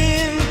your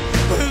skin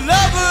with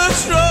lover's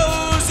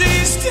rosy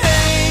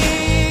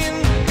stain.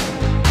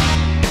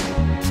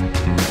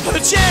 A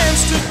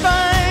chance to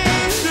find